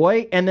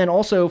enjoy and then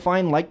also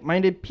find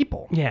like-minded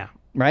people. Yeah.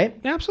 Right.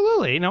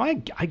 Absolutely. I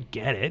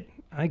get it.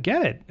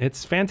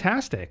 It's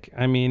fantastic.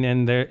 I mean,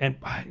 and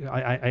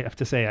I have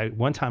to say,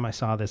 one time I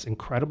saw this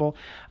incredible,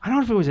 I don't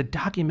know if it was a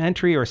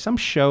documentary or some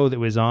show that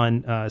was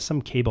on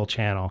some cable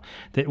channel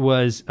that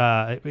was,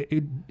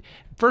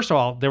 first of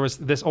all, there was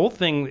this old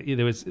thing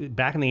that was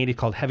back in the 80s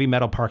called Heavy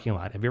Metal Parking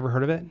Lot. Have you ever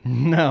heard of it?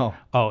 No.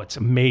 Oh, it's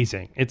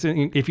amazing.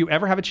 If you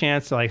ever have a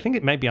chance, I think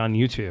it might be on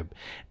YouTube.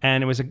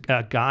 And it was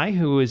a guy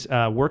who was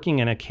working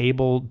in a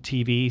cable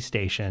TV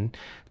station,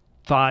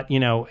 thought, I'm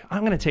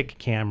going to take a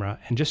camera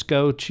and just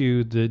go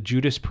to the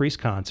Judas Priest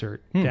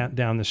concert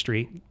down the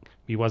street.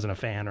 He wasn't a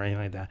fan or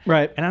anything like that.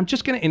 Right. And I'm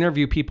just going to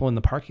interview people in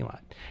the parking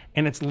lot.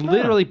 And it's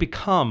literally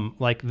become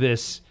like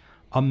this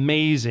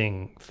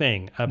amazing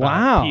thing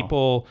about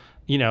people.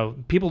 You know,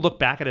 people look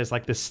back at it as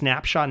like this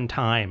snapshot in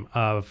time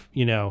of,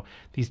 you know,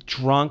 these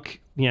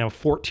drunk, you know,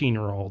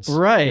 14-year-olds,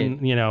 right?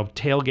 And, you know,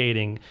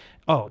 tailgating.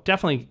 Oh,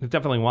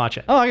 definitely watch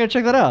it. Oh, I gotta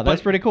check that out.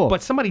 That's pretty cool.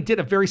 But somebody did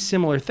a very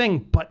similar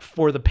thing, but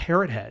for the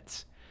Parrot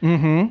Heads.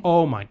 Mm-hmm.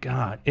 Oh my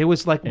God! It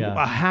was like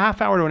a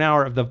half hour to an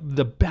hour of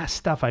the best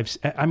stuff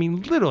I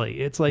mean, literally,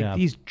 it's like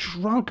these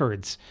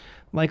drunkards,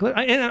 like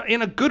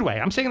in a good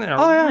way. I'm saying that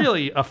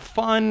really a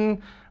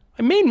fun.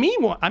 It made me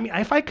want. I mean,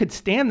 if I could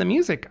stand the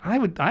music, I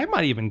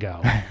might even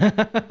go.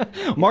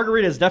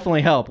 Margaritas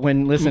definitely help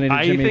when listening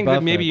to Jimmy Buffett. I think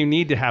that maybe you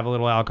need to have a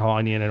little alcohol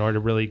in you in order to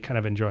really kind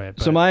of enjoy it.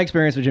 But. So my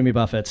experience with Jimmy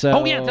Buffett. So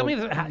tell me,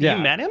 you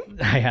met him?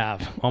 I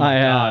have. Oh my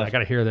God, I got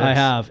to hear this. I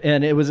have,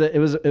 and it was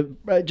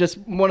just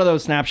one of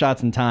those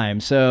snapshots in time.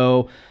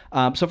 So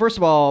first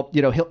of all,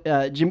 you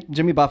know,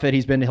 Jimmy Buffett,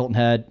 he's been to Hilton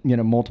Head, you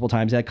know, multiple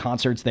times. He had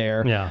concerts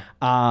there. Yeah.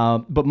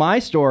 But my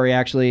story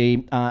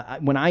actually,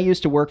 when I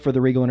used to work for the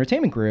Regal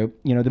Entertainment Group,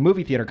 you know, the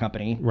movie theater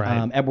company,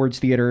 Edwards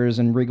Theaters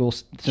and Regal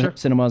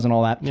Cinemas and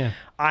all that. Yeah.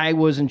 I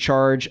was in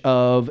charge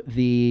of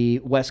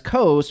the West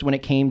Coast when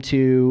it came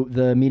to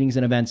the meetings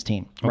and events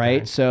team,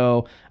 right?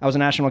 So I was a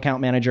national account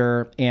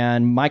manager,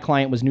 and my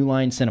client was New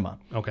Line Cinema.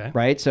 Okay.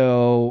 Right.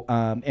 So,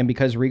 and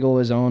because Regal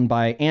is owned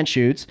by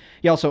Anschutz,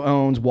 he also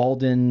owns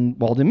Walden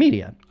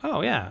Media.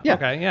 Oh yeah.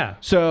 Okay. Yeah.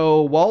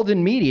 So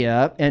Walden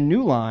Media and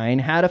New Line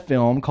had a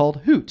film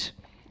called Hoot.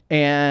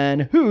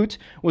 And Hoot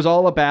was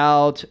all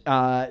about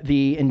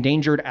the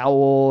endangered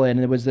owl,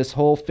 and it was this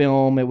whole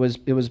film. It was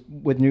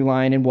with New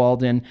Line and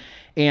Walden,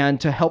 and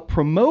to help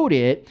promote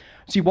it.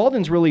 See,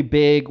 Walden's really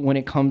big when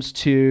it comes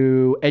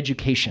to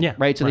education,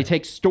 right? So they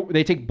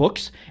take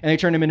books and they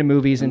turn them into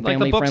movies and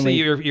family friendly. Like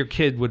the books that your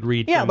kid would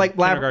read. Yeah, like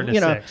kindergarten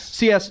to 6.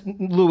 C.S.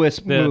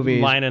 Lewis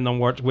movies. Lion and the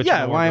Witch.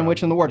 Lion,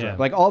 Witch, and the Wardrobe.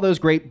 Like all those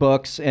great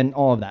books and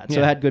all of that.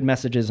 So it had good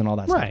messages and all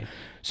that stuff.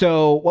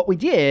 So what we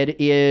did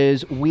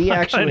is we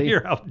I can't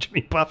hear how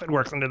Jimmy Buffett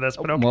works into this,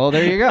 but okay. Well,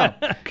 there you go.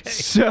 Okay.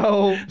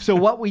 So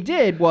what we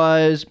did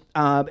was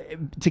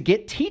to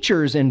get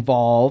teachers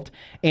involved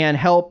and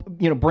help,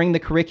 you know, bring the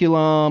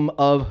curriculum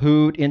of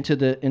Hoot into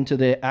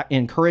the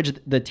encourage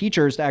the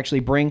teachers to actually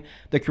bring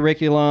the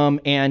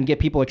curriculum and get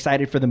people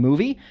excited for the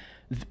movie.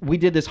 We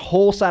did this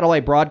whole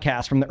satellite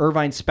broadcast from the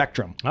Irvine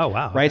Spectrum. Oh,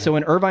 wow. Right. Okay. So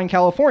in Irvine,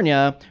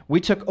 California, we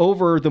took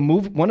over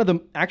one of the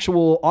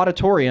actual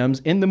auditoriums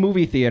in the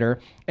movie theater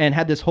and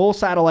had this whole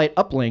satellite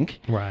uplink.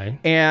 Right.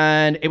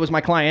 And it was my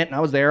client, and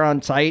I was there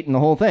on site and the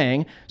whole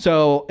thing.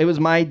 So it was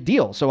my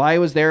deal. So I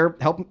was there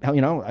helping,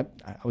 you know, I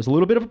was a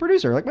little bit of a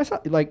producer like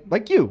myself,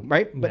 like you,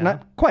 right? But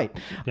not quite.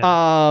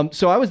 Yeah.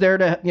 So I was there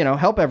to, you know,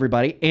 help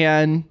everybody.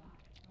 And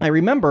I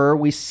remember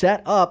we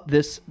set up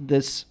this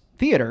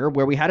theater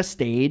where we had a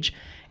stage,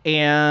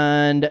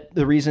 and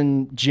the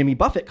reason Jimmy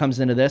Buffett comes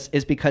into this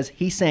is because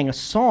he sang a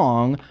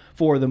song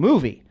for the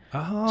movie.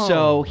 Oh,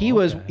 so he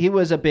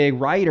was a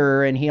big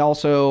writer, and he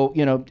also,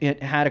 you know,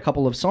 had a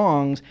couple of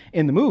songs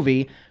in the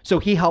movie, so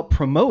he helped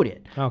promote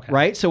it. Okay.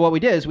 Right. So what we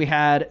did is we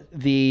had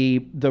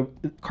the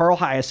Carl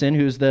Hyacin,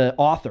 who's the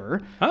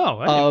author.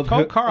 Carl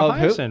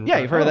Hyacin. Yeah,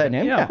 you've heard of that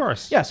name. Yeah, of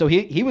course. Yeah. So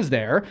he was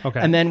there. Okay.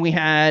 And then we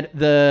had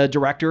the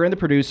director and the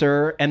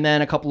producer, and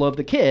then a couple of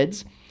the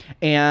kids.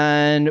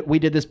 And we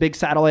did this big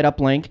satellite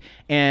uplink,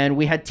 and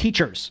we had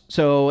teachers.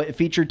 So it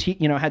featured,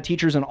 had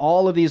teachers in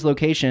all of these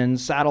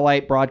locations,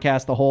 satellite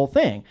broadcast, the whole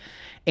thing.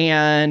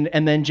 And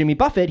then Jimmy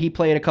Buffett, he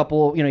played a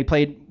couple, he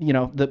played,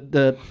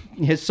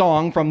 his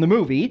song from the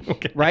movie,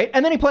 right?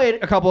 And then he played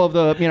a couple of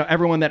the,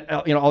 everyone that,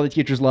 all the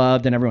teachers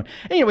loved and everyone.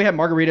 And, we had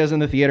margaritas in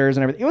the theaters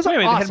and everything. It was awesome.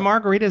 They had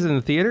margaritas in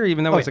the theater,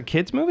 even though it was a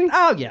kid's movie?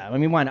 Oh, yeah. I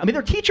mean, why not? I mean,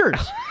 they're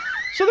teachers.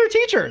 So they're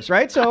teachers,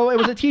 right? So it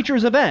was a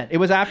teacher's event. It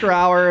was after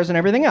hours and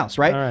everything else,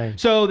 right? All right.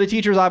 So the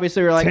teachers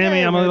obviously were like,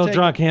 Tammy, I'm a little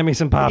drunk. Hand me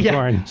some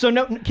popcorn. Yeah. So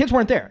no, kids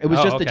weren't there. It was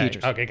just the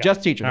teachers. Okay,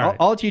 just teachers.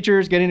 All the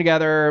teachers getting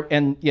together,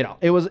 and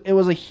it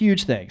was a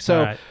huge thing.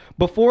 So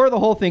before the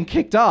whole thing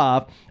kicked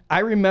off, I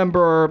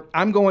remember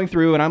I'm going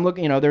through and I'm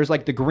looking, there's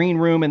like the green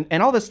room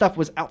and all this stuff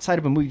was outside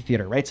of a movie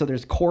theater, right? So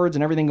there's cords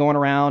and everything going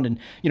around and,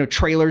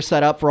 trailers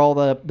set up for all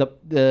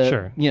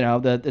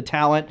the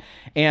talent.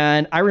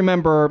 And I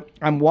remember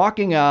I'm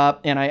walking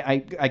up and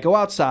I go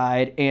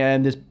outside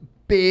and this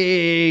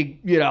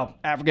big,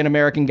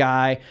 African-American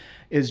guy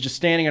is just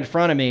standing in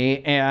front of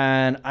me,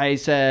 and I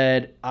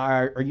said,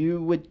 "Are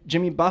you with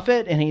Jimmy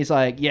Buffett?" And he's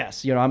like,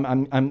 "Yes,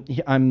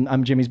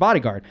 I'm Jimmy's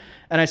bodyguard."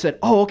 And I said,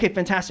 "Oh, okay,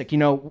 fantastic.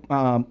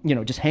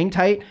 Just hang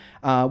tight.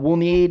 We'll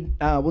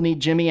need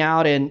Jimmy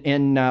out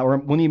or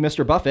we'll need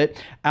Mr.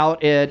 Buffett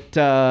out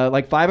at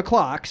like 5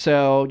 o'clock.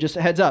 So just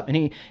a heads up."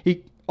 And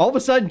he all of a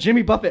sudden,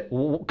 Jimmy Buffett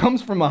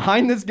comes from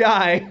behind this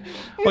guy.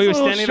 He was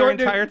standing there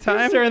the entire time?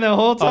 He was standing the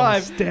whole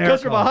time.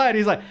 Just from behind.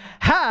 He's like,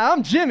 "Hi,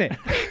 I'm Jimmy."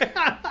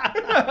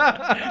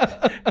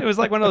 It was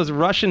like one of those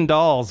Russian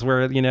dolls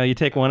where, you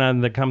take one out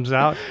and it comes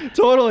out.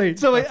 Totally.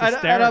 So and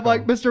I'm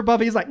like, "Mr.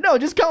 Buffett," he's like, "No,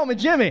 just call me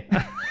Jimmy."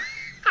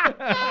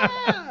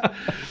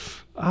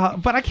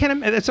 But I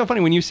can't. It's so funny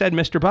when you said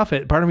Mr.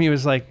 Buffett. Part of me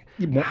was like,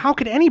 how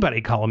could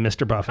anybody call him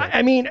Mr. Buffett?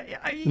 I mean,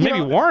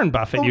 maybe Warren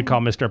Buffett you'd call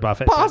Mr.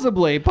 Buffett.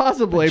 Possibly.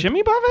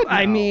 Jimmy Buffett? No.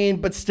 I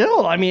mean, but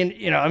still,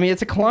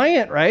 it's a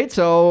client, right?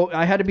 So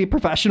I had to be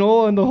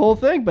professional and the whole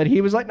thing. But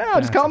he was like, no,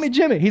 just call me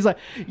Jimmy. He's like,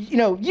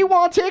 you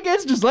want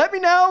tickets? Just let me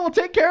know. We'll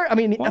take care.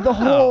 The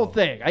whole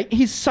thing.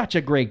 He's such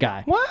a great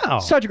guy. Wow.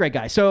 Such a great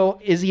guy. So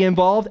is he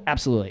involved?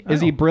 Absolutely.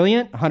 Is he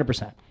brilliant?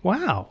 100%.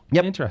 Wow.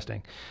 Yep.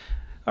 Interesting.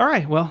 All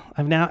right. Well,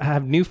 I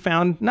have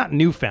not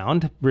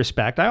newfound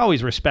respect. I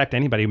always respect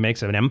anybody who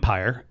makes an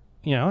empire.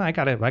 I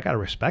gotta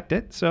respect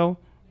it. So,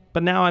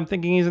 but now I'm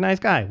thinking he's a nice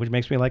guy, which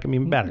makes me like him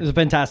even better. He's a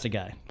fantastic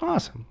guy.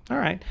 Awesome. All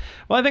right.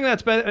 Well, I think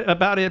that's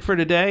about it for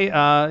today.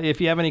 If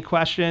you have any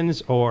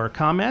questions or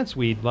comments,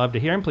 we'd love to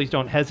hear them. Please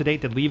don't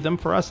hesitate to leave them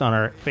for us on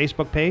our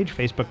Facebook page,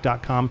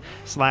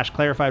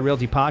 facebook.com/Clarified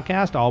Realty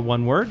Podcast, all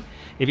one word.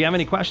 If you have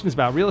any questions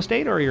about real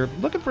estate or you're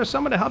looking for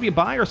someone to help you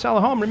buy or sell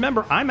a home,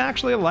 remember, I'm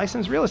actually a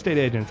licensed real estate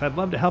agent. I'd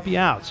love to help you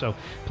out. So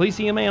please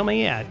email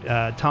me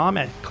at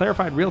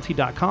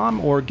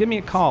tom@clarifiedrealty.com or give me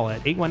a call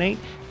at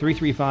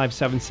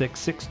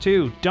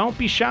 818-335-7662. Don't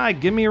be shy.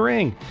 Give me a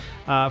ring.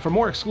 For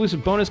more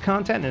exclusive bonus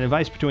content and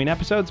advice between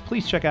episodes,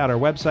 please check out our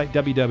website,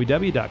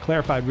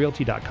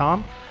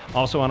 www.clarifiedrealty.com.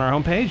 Also on our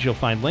homepage, you'll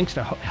find links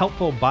to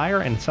helpful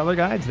buyer and seller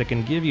guides that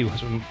can give you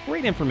some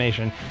great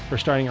information for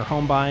starting your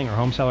home buying or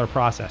home seller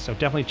process. So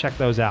definitely check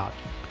those out.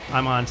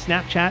 I'm on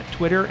Snapchat,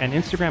 Twitter, and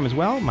Instagram as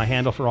well. My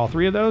handle for all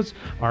three of those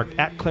are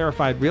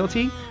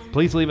 @ClarifiedRealty.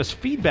 Please leave us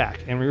feedback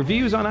and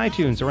reviews on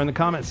iTunes or in the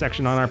comment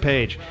section on our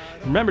page.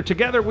 Remember,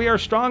 together we are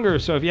stronger.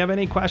 So if you have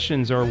any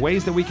questions or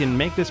ways that we can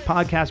make this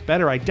podcast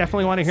better, I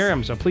definitely want to hear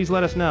them. So please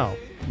let us know.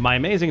 My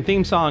amazing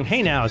theme song,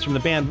 Hey Now, is from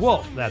the band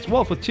Wolf. That's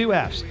Wolf with 2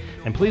 Fs.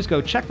 And please go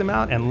check them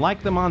out and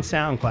like them on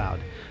SoundCloud.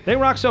 They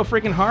rock so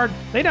freaking hard,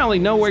 they not only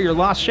know where your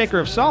lost shaker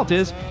of salt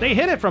is, they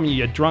hid it from you,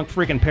 you drunk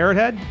freaking parrot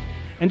head.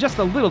 And just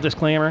a little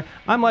disclaimer,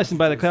 I'm licensed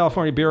by the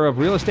California Bureau of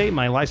Real Estate.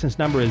 My license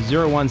number is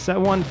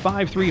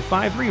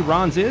 0171-5353.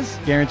 Ron's is?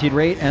 Guaranteed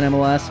rate,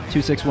 NMLS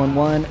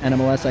 2611,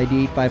 NMLS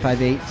ID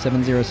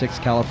 558706,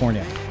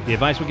 California. The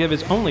advice we give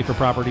is only for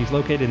properties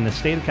located in the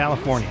state of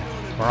California.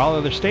 For all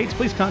other states,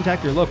 please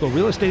contact your local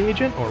real estate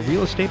agent or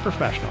real estate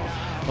professional.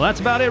 Well,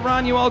 that's about it,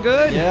 Ron. You all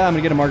good? Yeah, I'm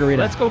going to get a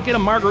margarita. Let's go get a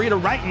margarita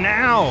right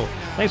now.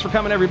 Thanks for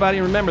coming, everybody.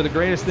 And remember, the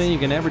greatest thing you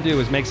can ever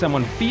do is make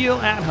someone feel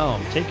at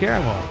home. Take care,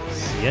 and we'll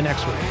see you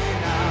next week.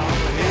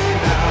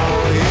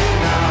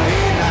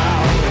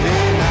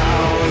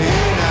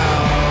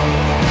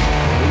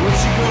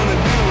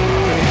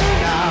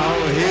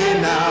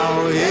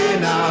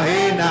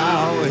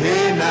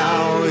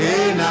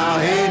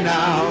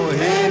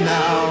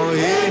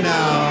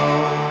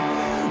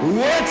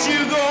 What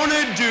you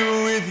gonna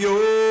do with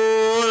your